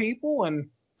highlight our people, and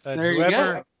But there you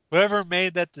go. whoever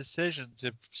made that decision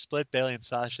to split Bailey and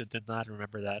Sasha did not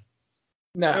remember that.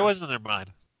 No, it wasn't in their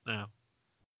mind. No.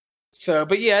 So,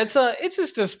 but yeah, it's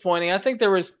just disappointing. I think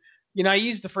there was, I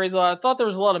used the phrase a lot. I thought there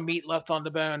was a lot of meat left on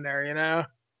the bone there.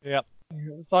 Yep.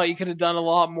 I thought you could have done a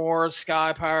lot more.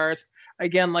 Sky Pirates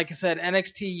again, like I said,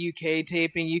 NXT UK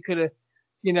taping. You could have,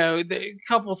 a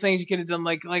couple of things you could have done.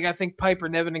 Like I think Piper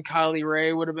Niven and Kylie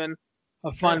Ray would have been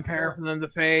a fun pair for them to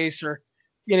face, or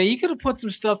you could have put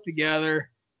some stuff together.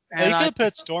 And you could have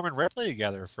put Storm and Ripley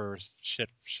together for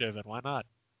Shivan. Why not?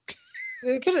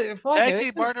 Tag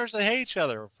team partners that hate each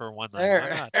other for one night. Why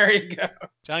not? There you go.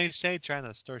 Johnny Saint trying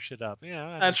to stir shit up.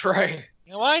 That's right.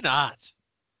 Why not?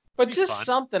 But just fun.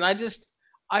 Something.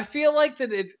 I feel like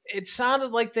that it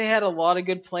sounded like they had a lot of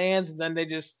good plans, and then they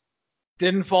just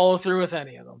didn't follow through with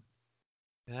any of them.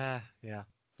 Yeah.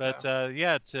 But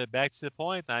back to the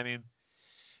point. I mean,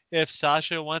 if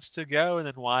Sasha wants to go,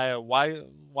 then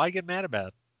why get mad about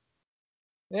it?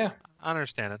 Yeah, I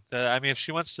understand it. I mean, if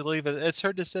she wants to leave, it's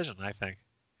her decision, I think.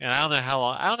 And I don't know how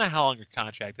long her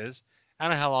contract is. I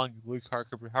don't know how long Luke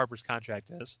Harper's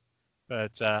contract is.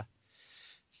 But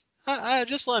I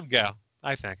just let him go,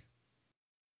 I think.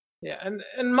 Yeah,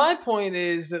 and my point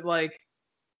is that, like,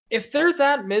 if they're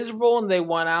that miserable and they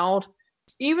want out,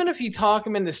 even if you talk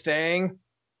them into staying,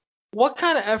 what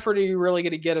kind of effort are you really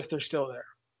going to get if they're still there?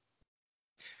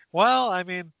 Well, I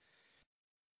mean,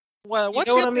 what's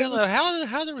the update?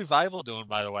 How's the Revival doing,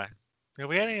 by the way? Have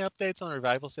we had any updates on the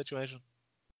Revival situation?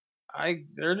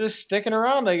 They're just sticking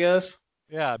around, I guess.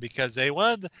 Yeah, because they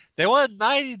won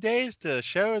 90 days to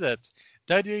show that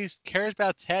WWE cares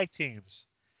about tag teams.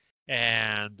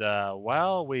 And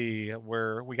we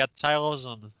got the titles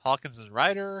on Hawkins and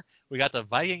Ryder. We got the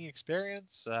Viking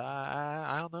experience.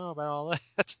 I don't know about all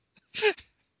that.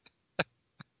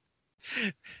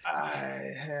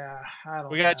 I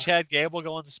don't. We got Chad Gable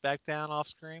going to SmackDown off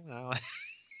screen.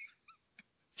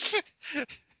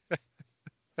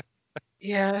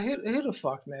 Yeah, who the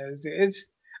fuck knows? It's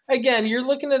again, you're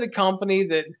looking at a company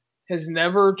that has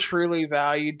never truly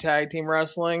valued tag team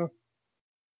wrestling.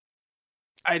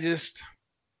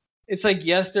 It's like,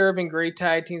 yes, there have been great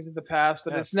tag teams in the past,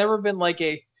 but It's never been like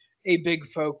a big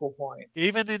focal point.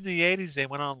 Even in the 80s, they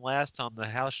went on last on the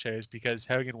house shows because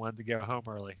Hogan wanted to go home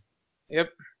early. Yep.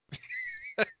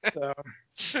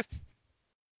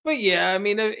 But yeah, I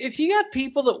mean, if you got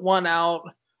people that want out,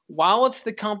 while it's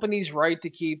the company's right to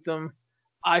keep them,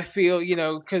 I feel,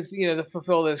 because, to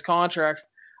fulfill those contracts,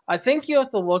 I think you have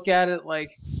to look at it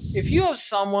like, if you have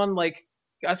someone like,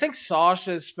 I think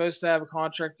Sasha is supposed to have a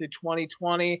contract through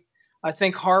 2020. I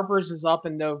think Harper's is up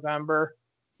in November.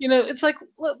 It's like,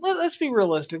 let's be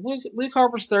realistic. Luke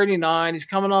Harper's 39. He's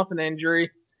coming off an injury.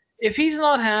 If he's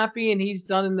not happy and he's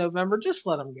done in November, just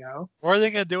let him go. What are they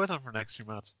going to do with him for the next 2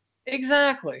 months?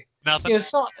 Exactly. Nothing.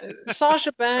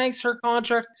 Sasha Banks, her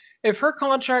contract, if her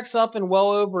contract's up in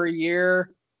well over a year,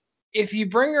 if you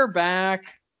bring her back,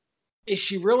 is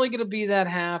she really going to be that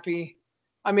happy?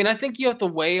 I mean, I think you have to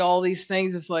weigh all these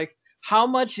things. It's like, how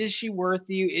much is she worth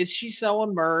to you? Is she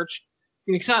selling merch?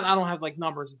 I don't have like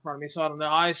numbers in front of me, so I don't know.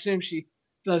 I assume she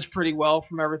does pretty well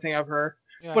from everything I've heard.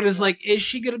 Yeah, but it's like, is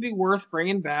she going to be worth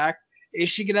bringing back? Is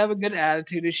she going to have a good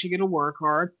attitude? Is she going to work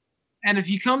hard? And if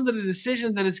you come to the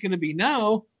decision that it's going to be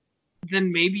no,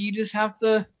 then maybe you just have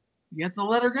to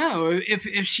let her go.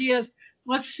 If she has,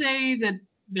 let's say that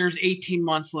there's 18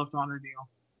 months left on her deal,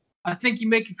 I think you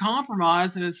make a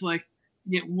compromise, and it's like,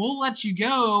 yeah, we'll let you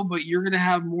go, but you're going to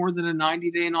have more than a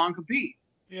 90-day non-compete.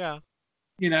 Yeah.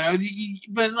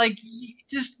 But like,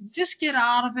 just get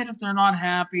out of it if they're not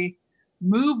happy.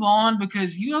 Move on,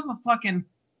 because you have a fucking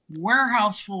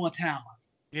warehouse full of talent.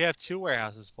 You have 2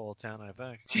 warehouses full of talent, I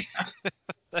think.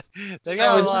 Yeah. They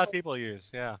got a lot of people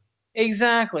use, yeah.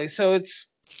 Exactly. So it's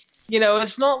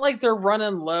not like they're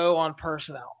running low on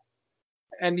personnel.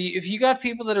 And if you got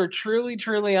people that are truly,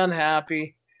 truly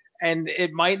unhappy, and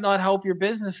it might not help your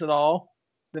business at all,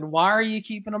 then why are you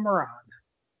keeping them around?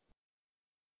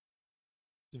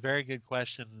 It's a very good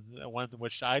question, one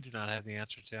which I do not have the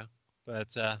answer to.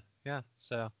 But yeah,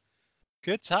 so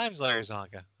good times, Larry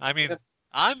Csonka. I mean,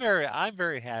 I'm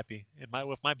very happy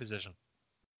with my position.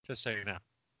 Just so you know.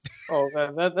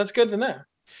 Oh, that's good to know.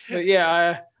 But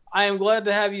yeah, I am glad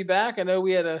to have you back. I know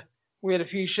we had a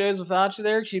few shows without you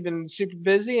there. You've been super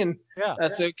busy, and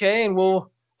that's okay. And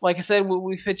we'll, like I said,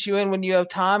 we fit you in when you have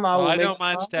time. I don't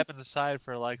mind stepping aside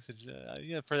for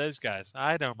for those guys.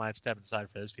 I don't mind stepping aside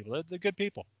for those people. They're good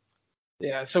people.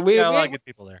 Yeah, so we got a lot of good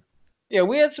people there. Yeah,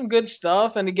 we had some good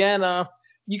stuff. And again,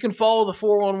 you can follow the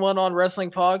 411 on Wrestling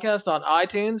Podcast on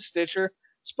iTunes, Stitcher,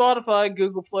 Spotify,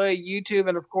 Google Play, YouTube,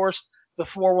 and of course the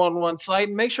 411 site.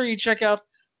 And make sure you check out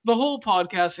the whole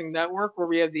podcasting network where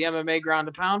we have the MMA Ground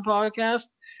and Pound podcast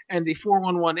and the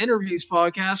 411 Interviews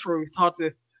podcast where we've talked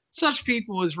to such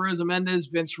people as Rosa Mendez,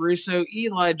 Vince Russo,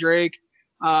 Eli Drake,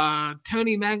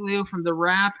 Tony Maglio from The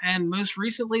Rap, and most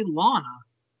recently Lana.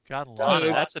 God,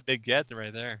 Lana, that's a big get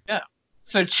right there. Yeah.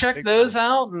 So check those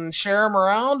out and share them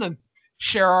around and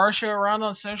share our show around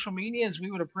on social media as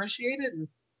we would appreciate it. And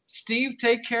Steve,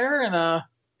 take care and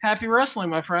happy wrestling,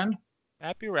 my friend.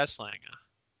 Happy wrestling.